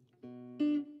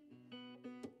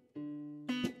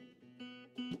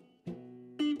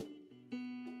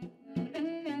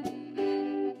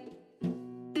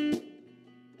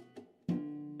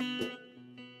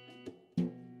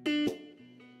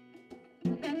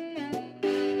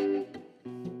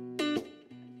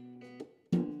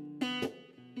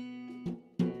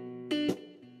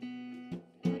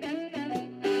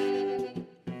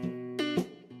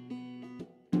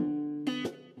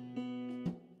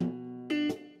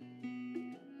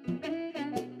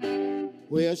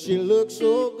 Well, she looks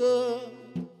so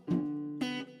good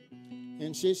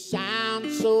and she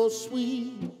sounds so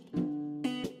sweet.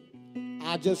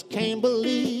 I just can't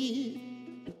believe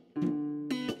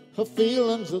her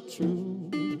feelings are true.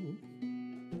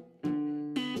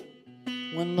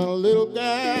 When the little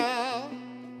girl,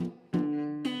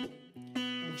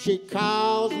 she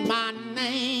calls my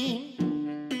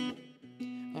name,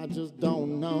 I just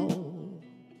don't know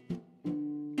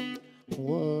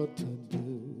what to do.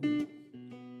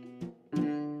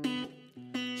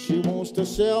 She wants to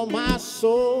sell my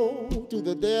soul to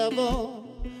the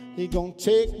devil. He gonna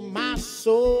take my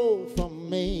soul from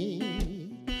me.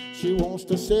 She wants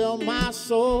to sell my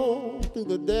soul to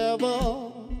the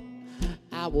devil.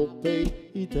 I will pay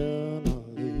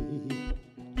eternally.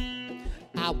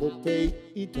 I will pay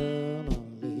eternally.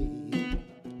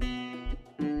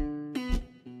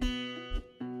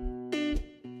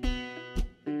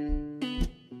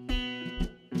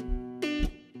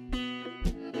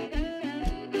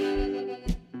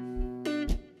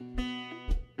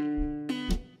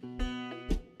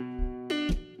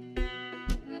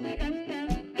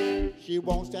 She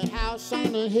wants a house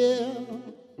on the hill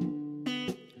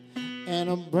and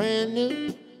a brand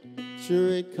new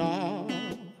cherry car.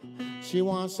 She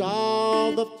wants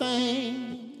all the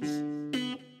things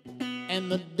and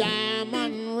the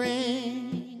diamond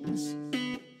rings,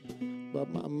 but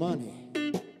my money,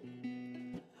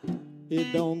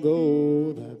 it don't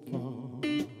go that far.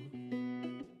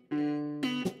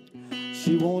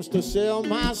 She wants to sell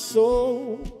my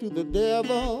soul to the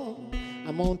devil.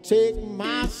 I'm gonna take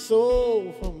my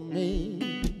soul from me.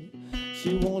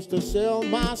 She wants to sell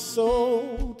my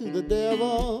soul to the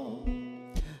devil.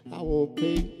 I will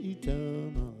pay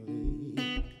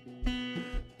eternally.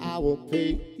 I will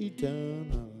pay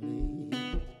eternally.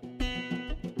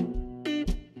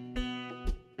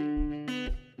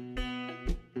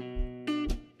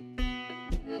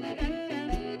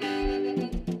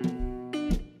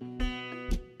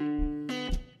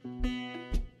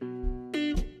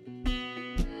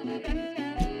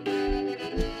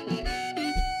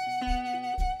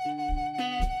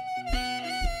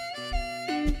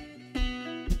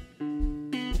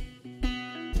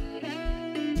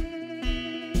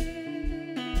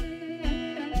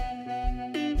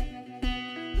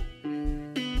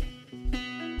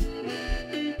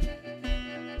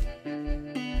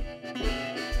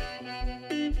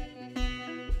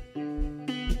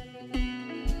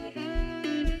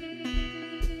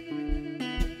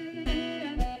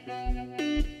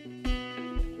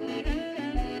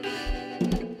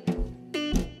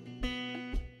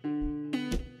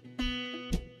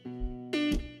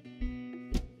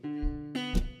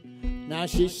 Now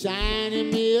she's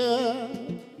signing me up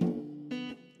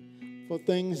for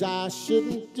things I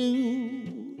shouldn't do.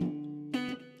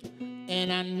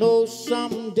 And I know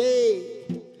someday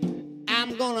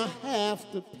I'm gonna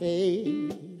have to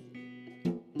pay.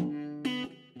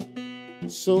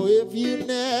 So if you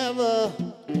never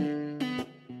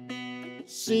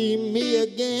see me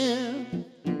again,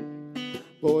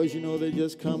 boys, you know they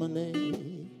just come and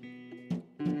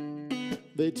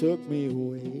they took me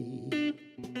away.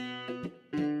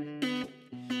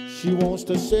 She wants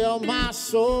to sell my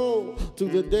soul to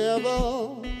the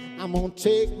devil. I'm gonna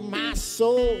take my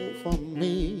soul from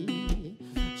me.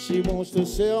 She wants to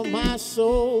sell my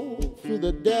soul to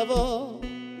the devil.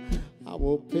 I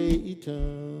will pay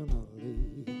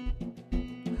eternally.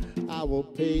 I will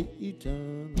pay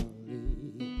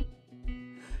eternally.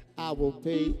 I will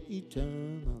pay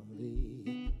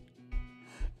eternally.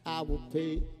 I will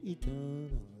pay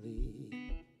eternally.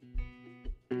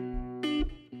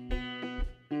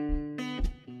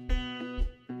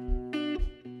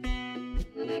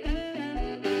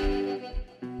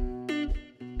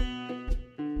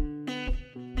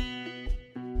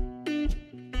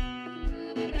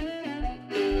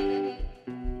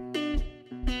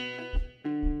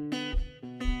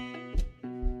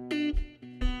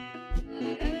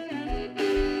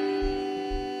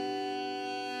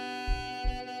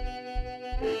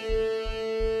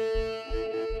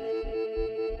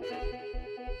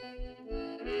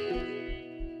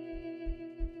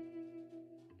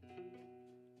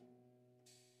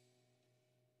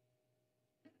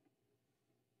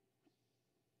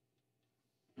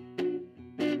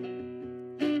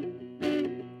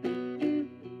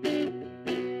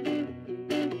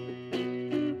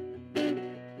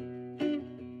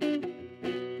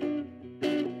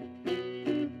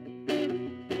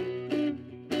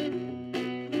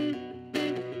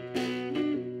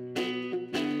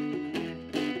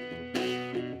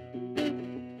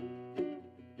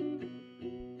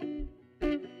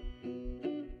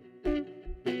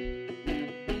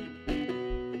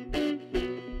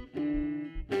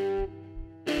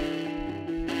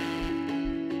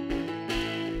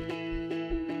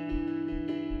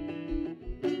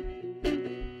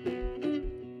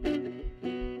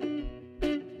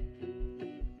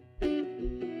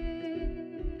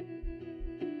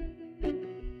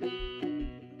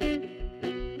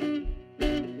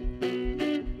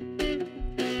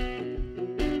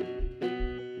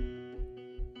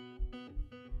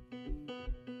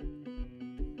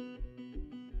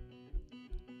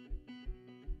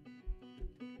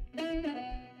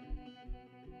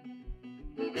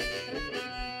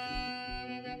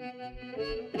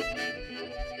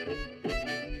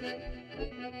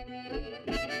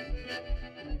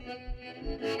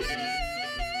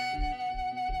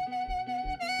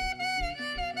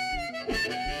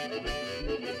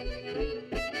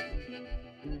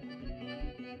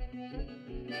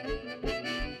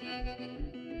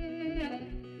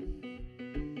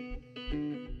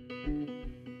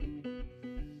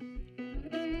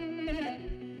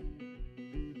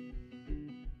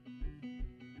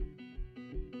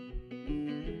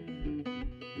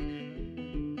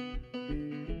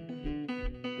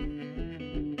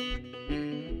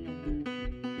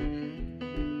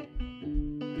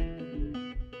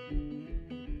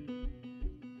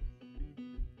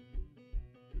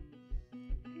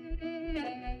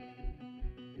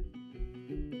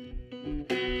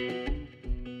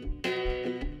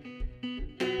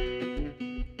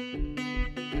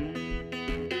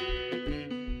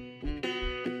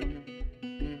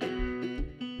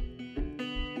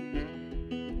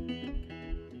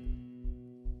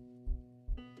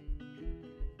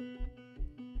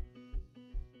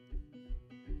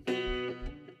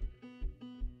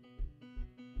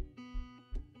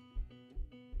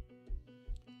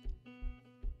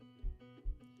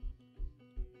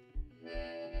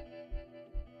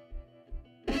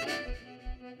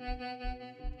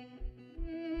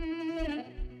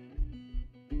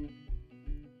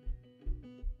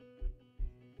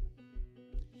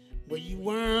 Well, you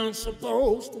weren't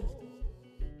supposed to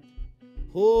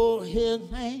hold his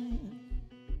hand.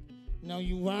 No,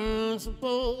 you weren't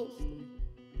supposed to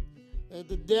let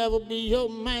the devil be your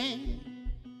man.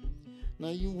 No,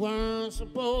 you weren't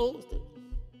supposed to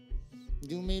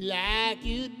do me like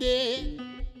you did.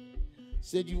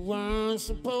 Said you weren't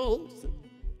supposed to.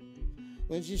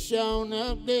 When you shown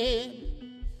up dead,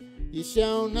 you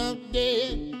shown up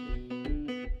dead.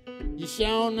 You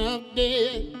shown up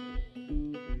dead.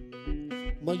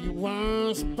 But you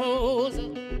weren't supposed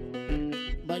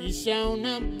to. But you shown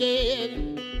up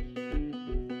dead.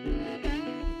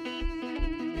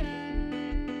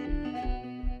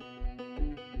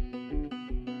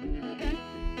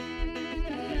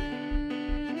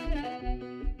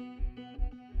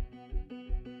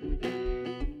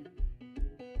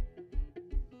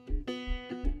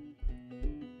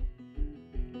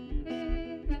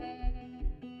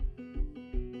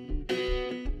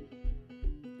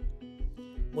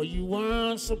 Well, you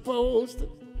weren't supposed to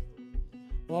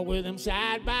walk with them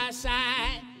side by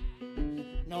side.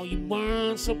 No, you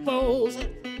weren't supposed to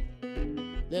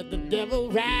let the devil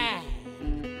ride.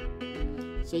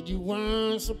 Said you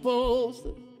weren't supposed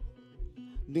to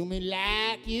do me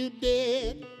like you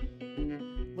did.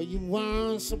 Well, you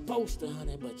weren't supposed to,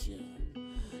 honey, but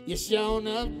you shown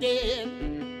up dead.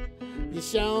 You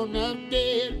shown up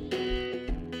dead.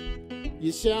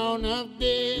 You shown up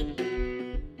dead.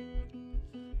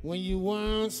 When you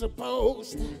weren't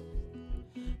supposed to,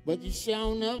 but you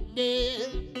shown up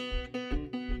dead.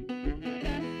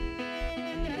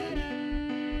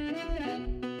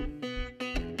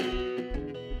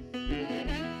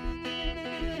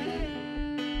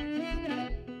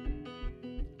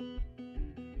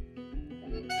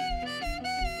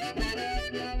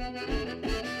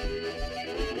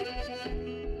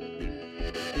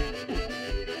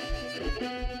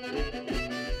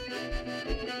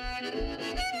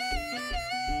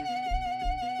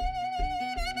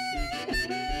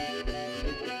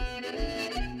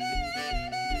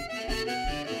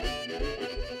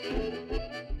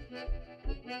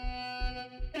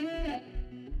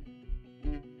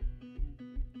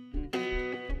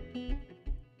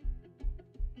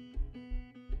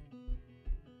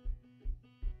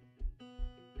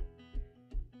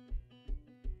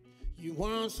 You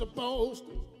weren't supposed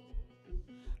to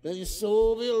let your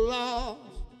soul be lost.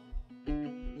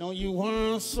 No, you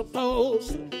weren't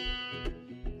supposed to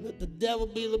let the devil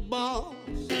be the boss.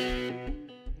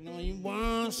 No, you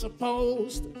weren't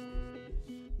supposed to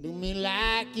do me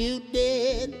like you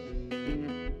did.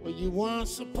 Well, you weren't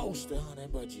supposed to, honey,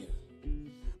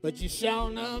 but you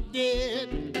shown up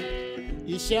dead.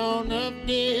 You shown up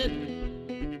dead.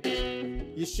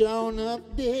 You shown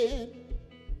up dead.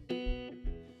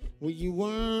 Well, you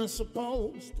weren't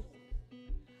supposed to,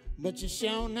 but you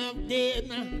shown up dead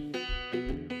now.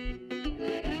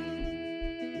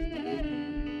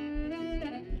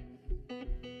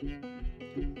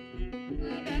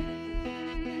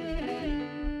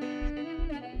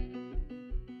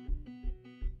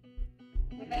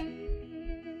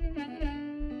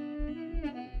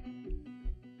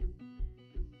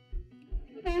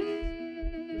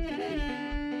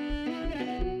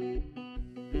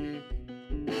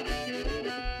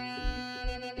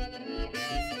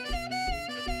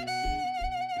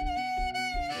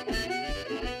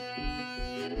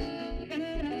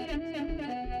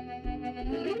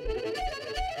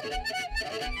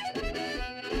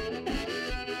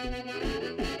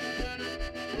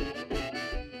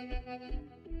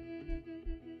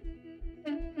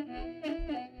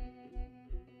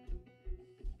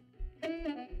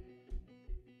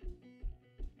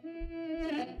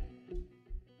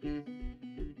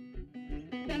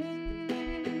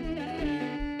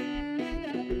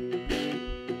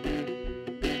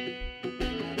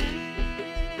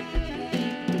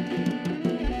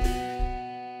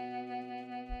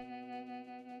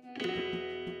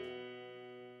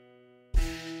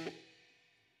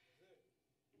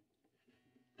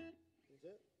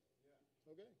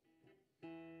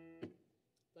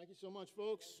 Thank you so much,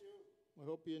 folks. I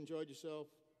hope you enjoyed yourself.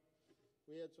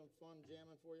 We had some fun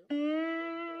jamming for you.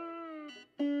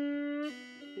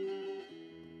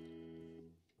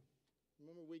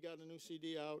 Remember, we got a new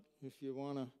CD out. If you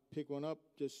want to pick one up,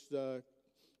 just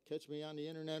catch me on the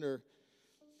internet or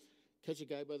catch a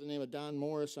guy by the name of Don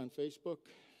Morris on Facebook,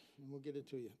 and we'll get it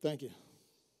to you. Thank you.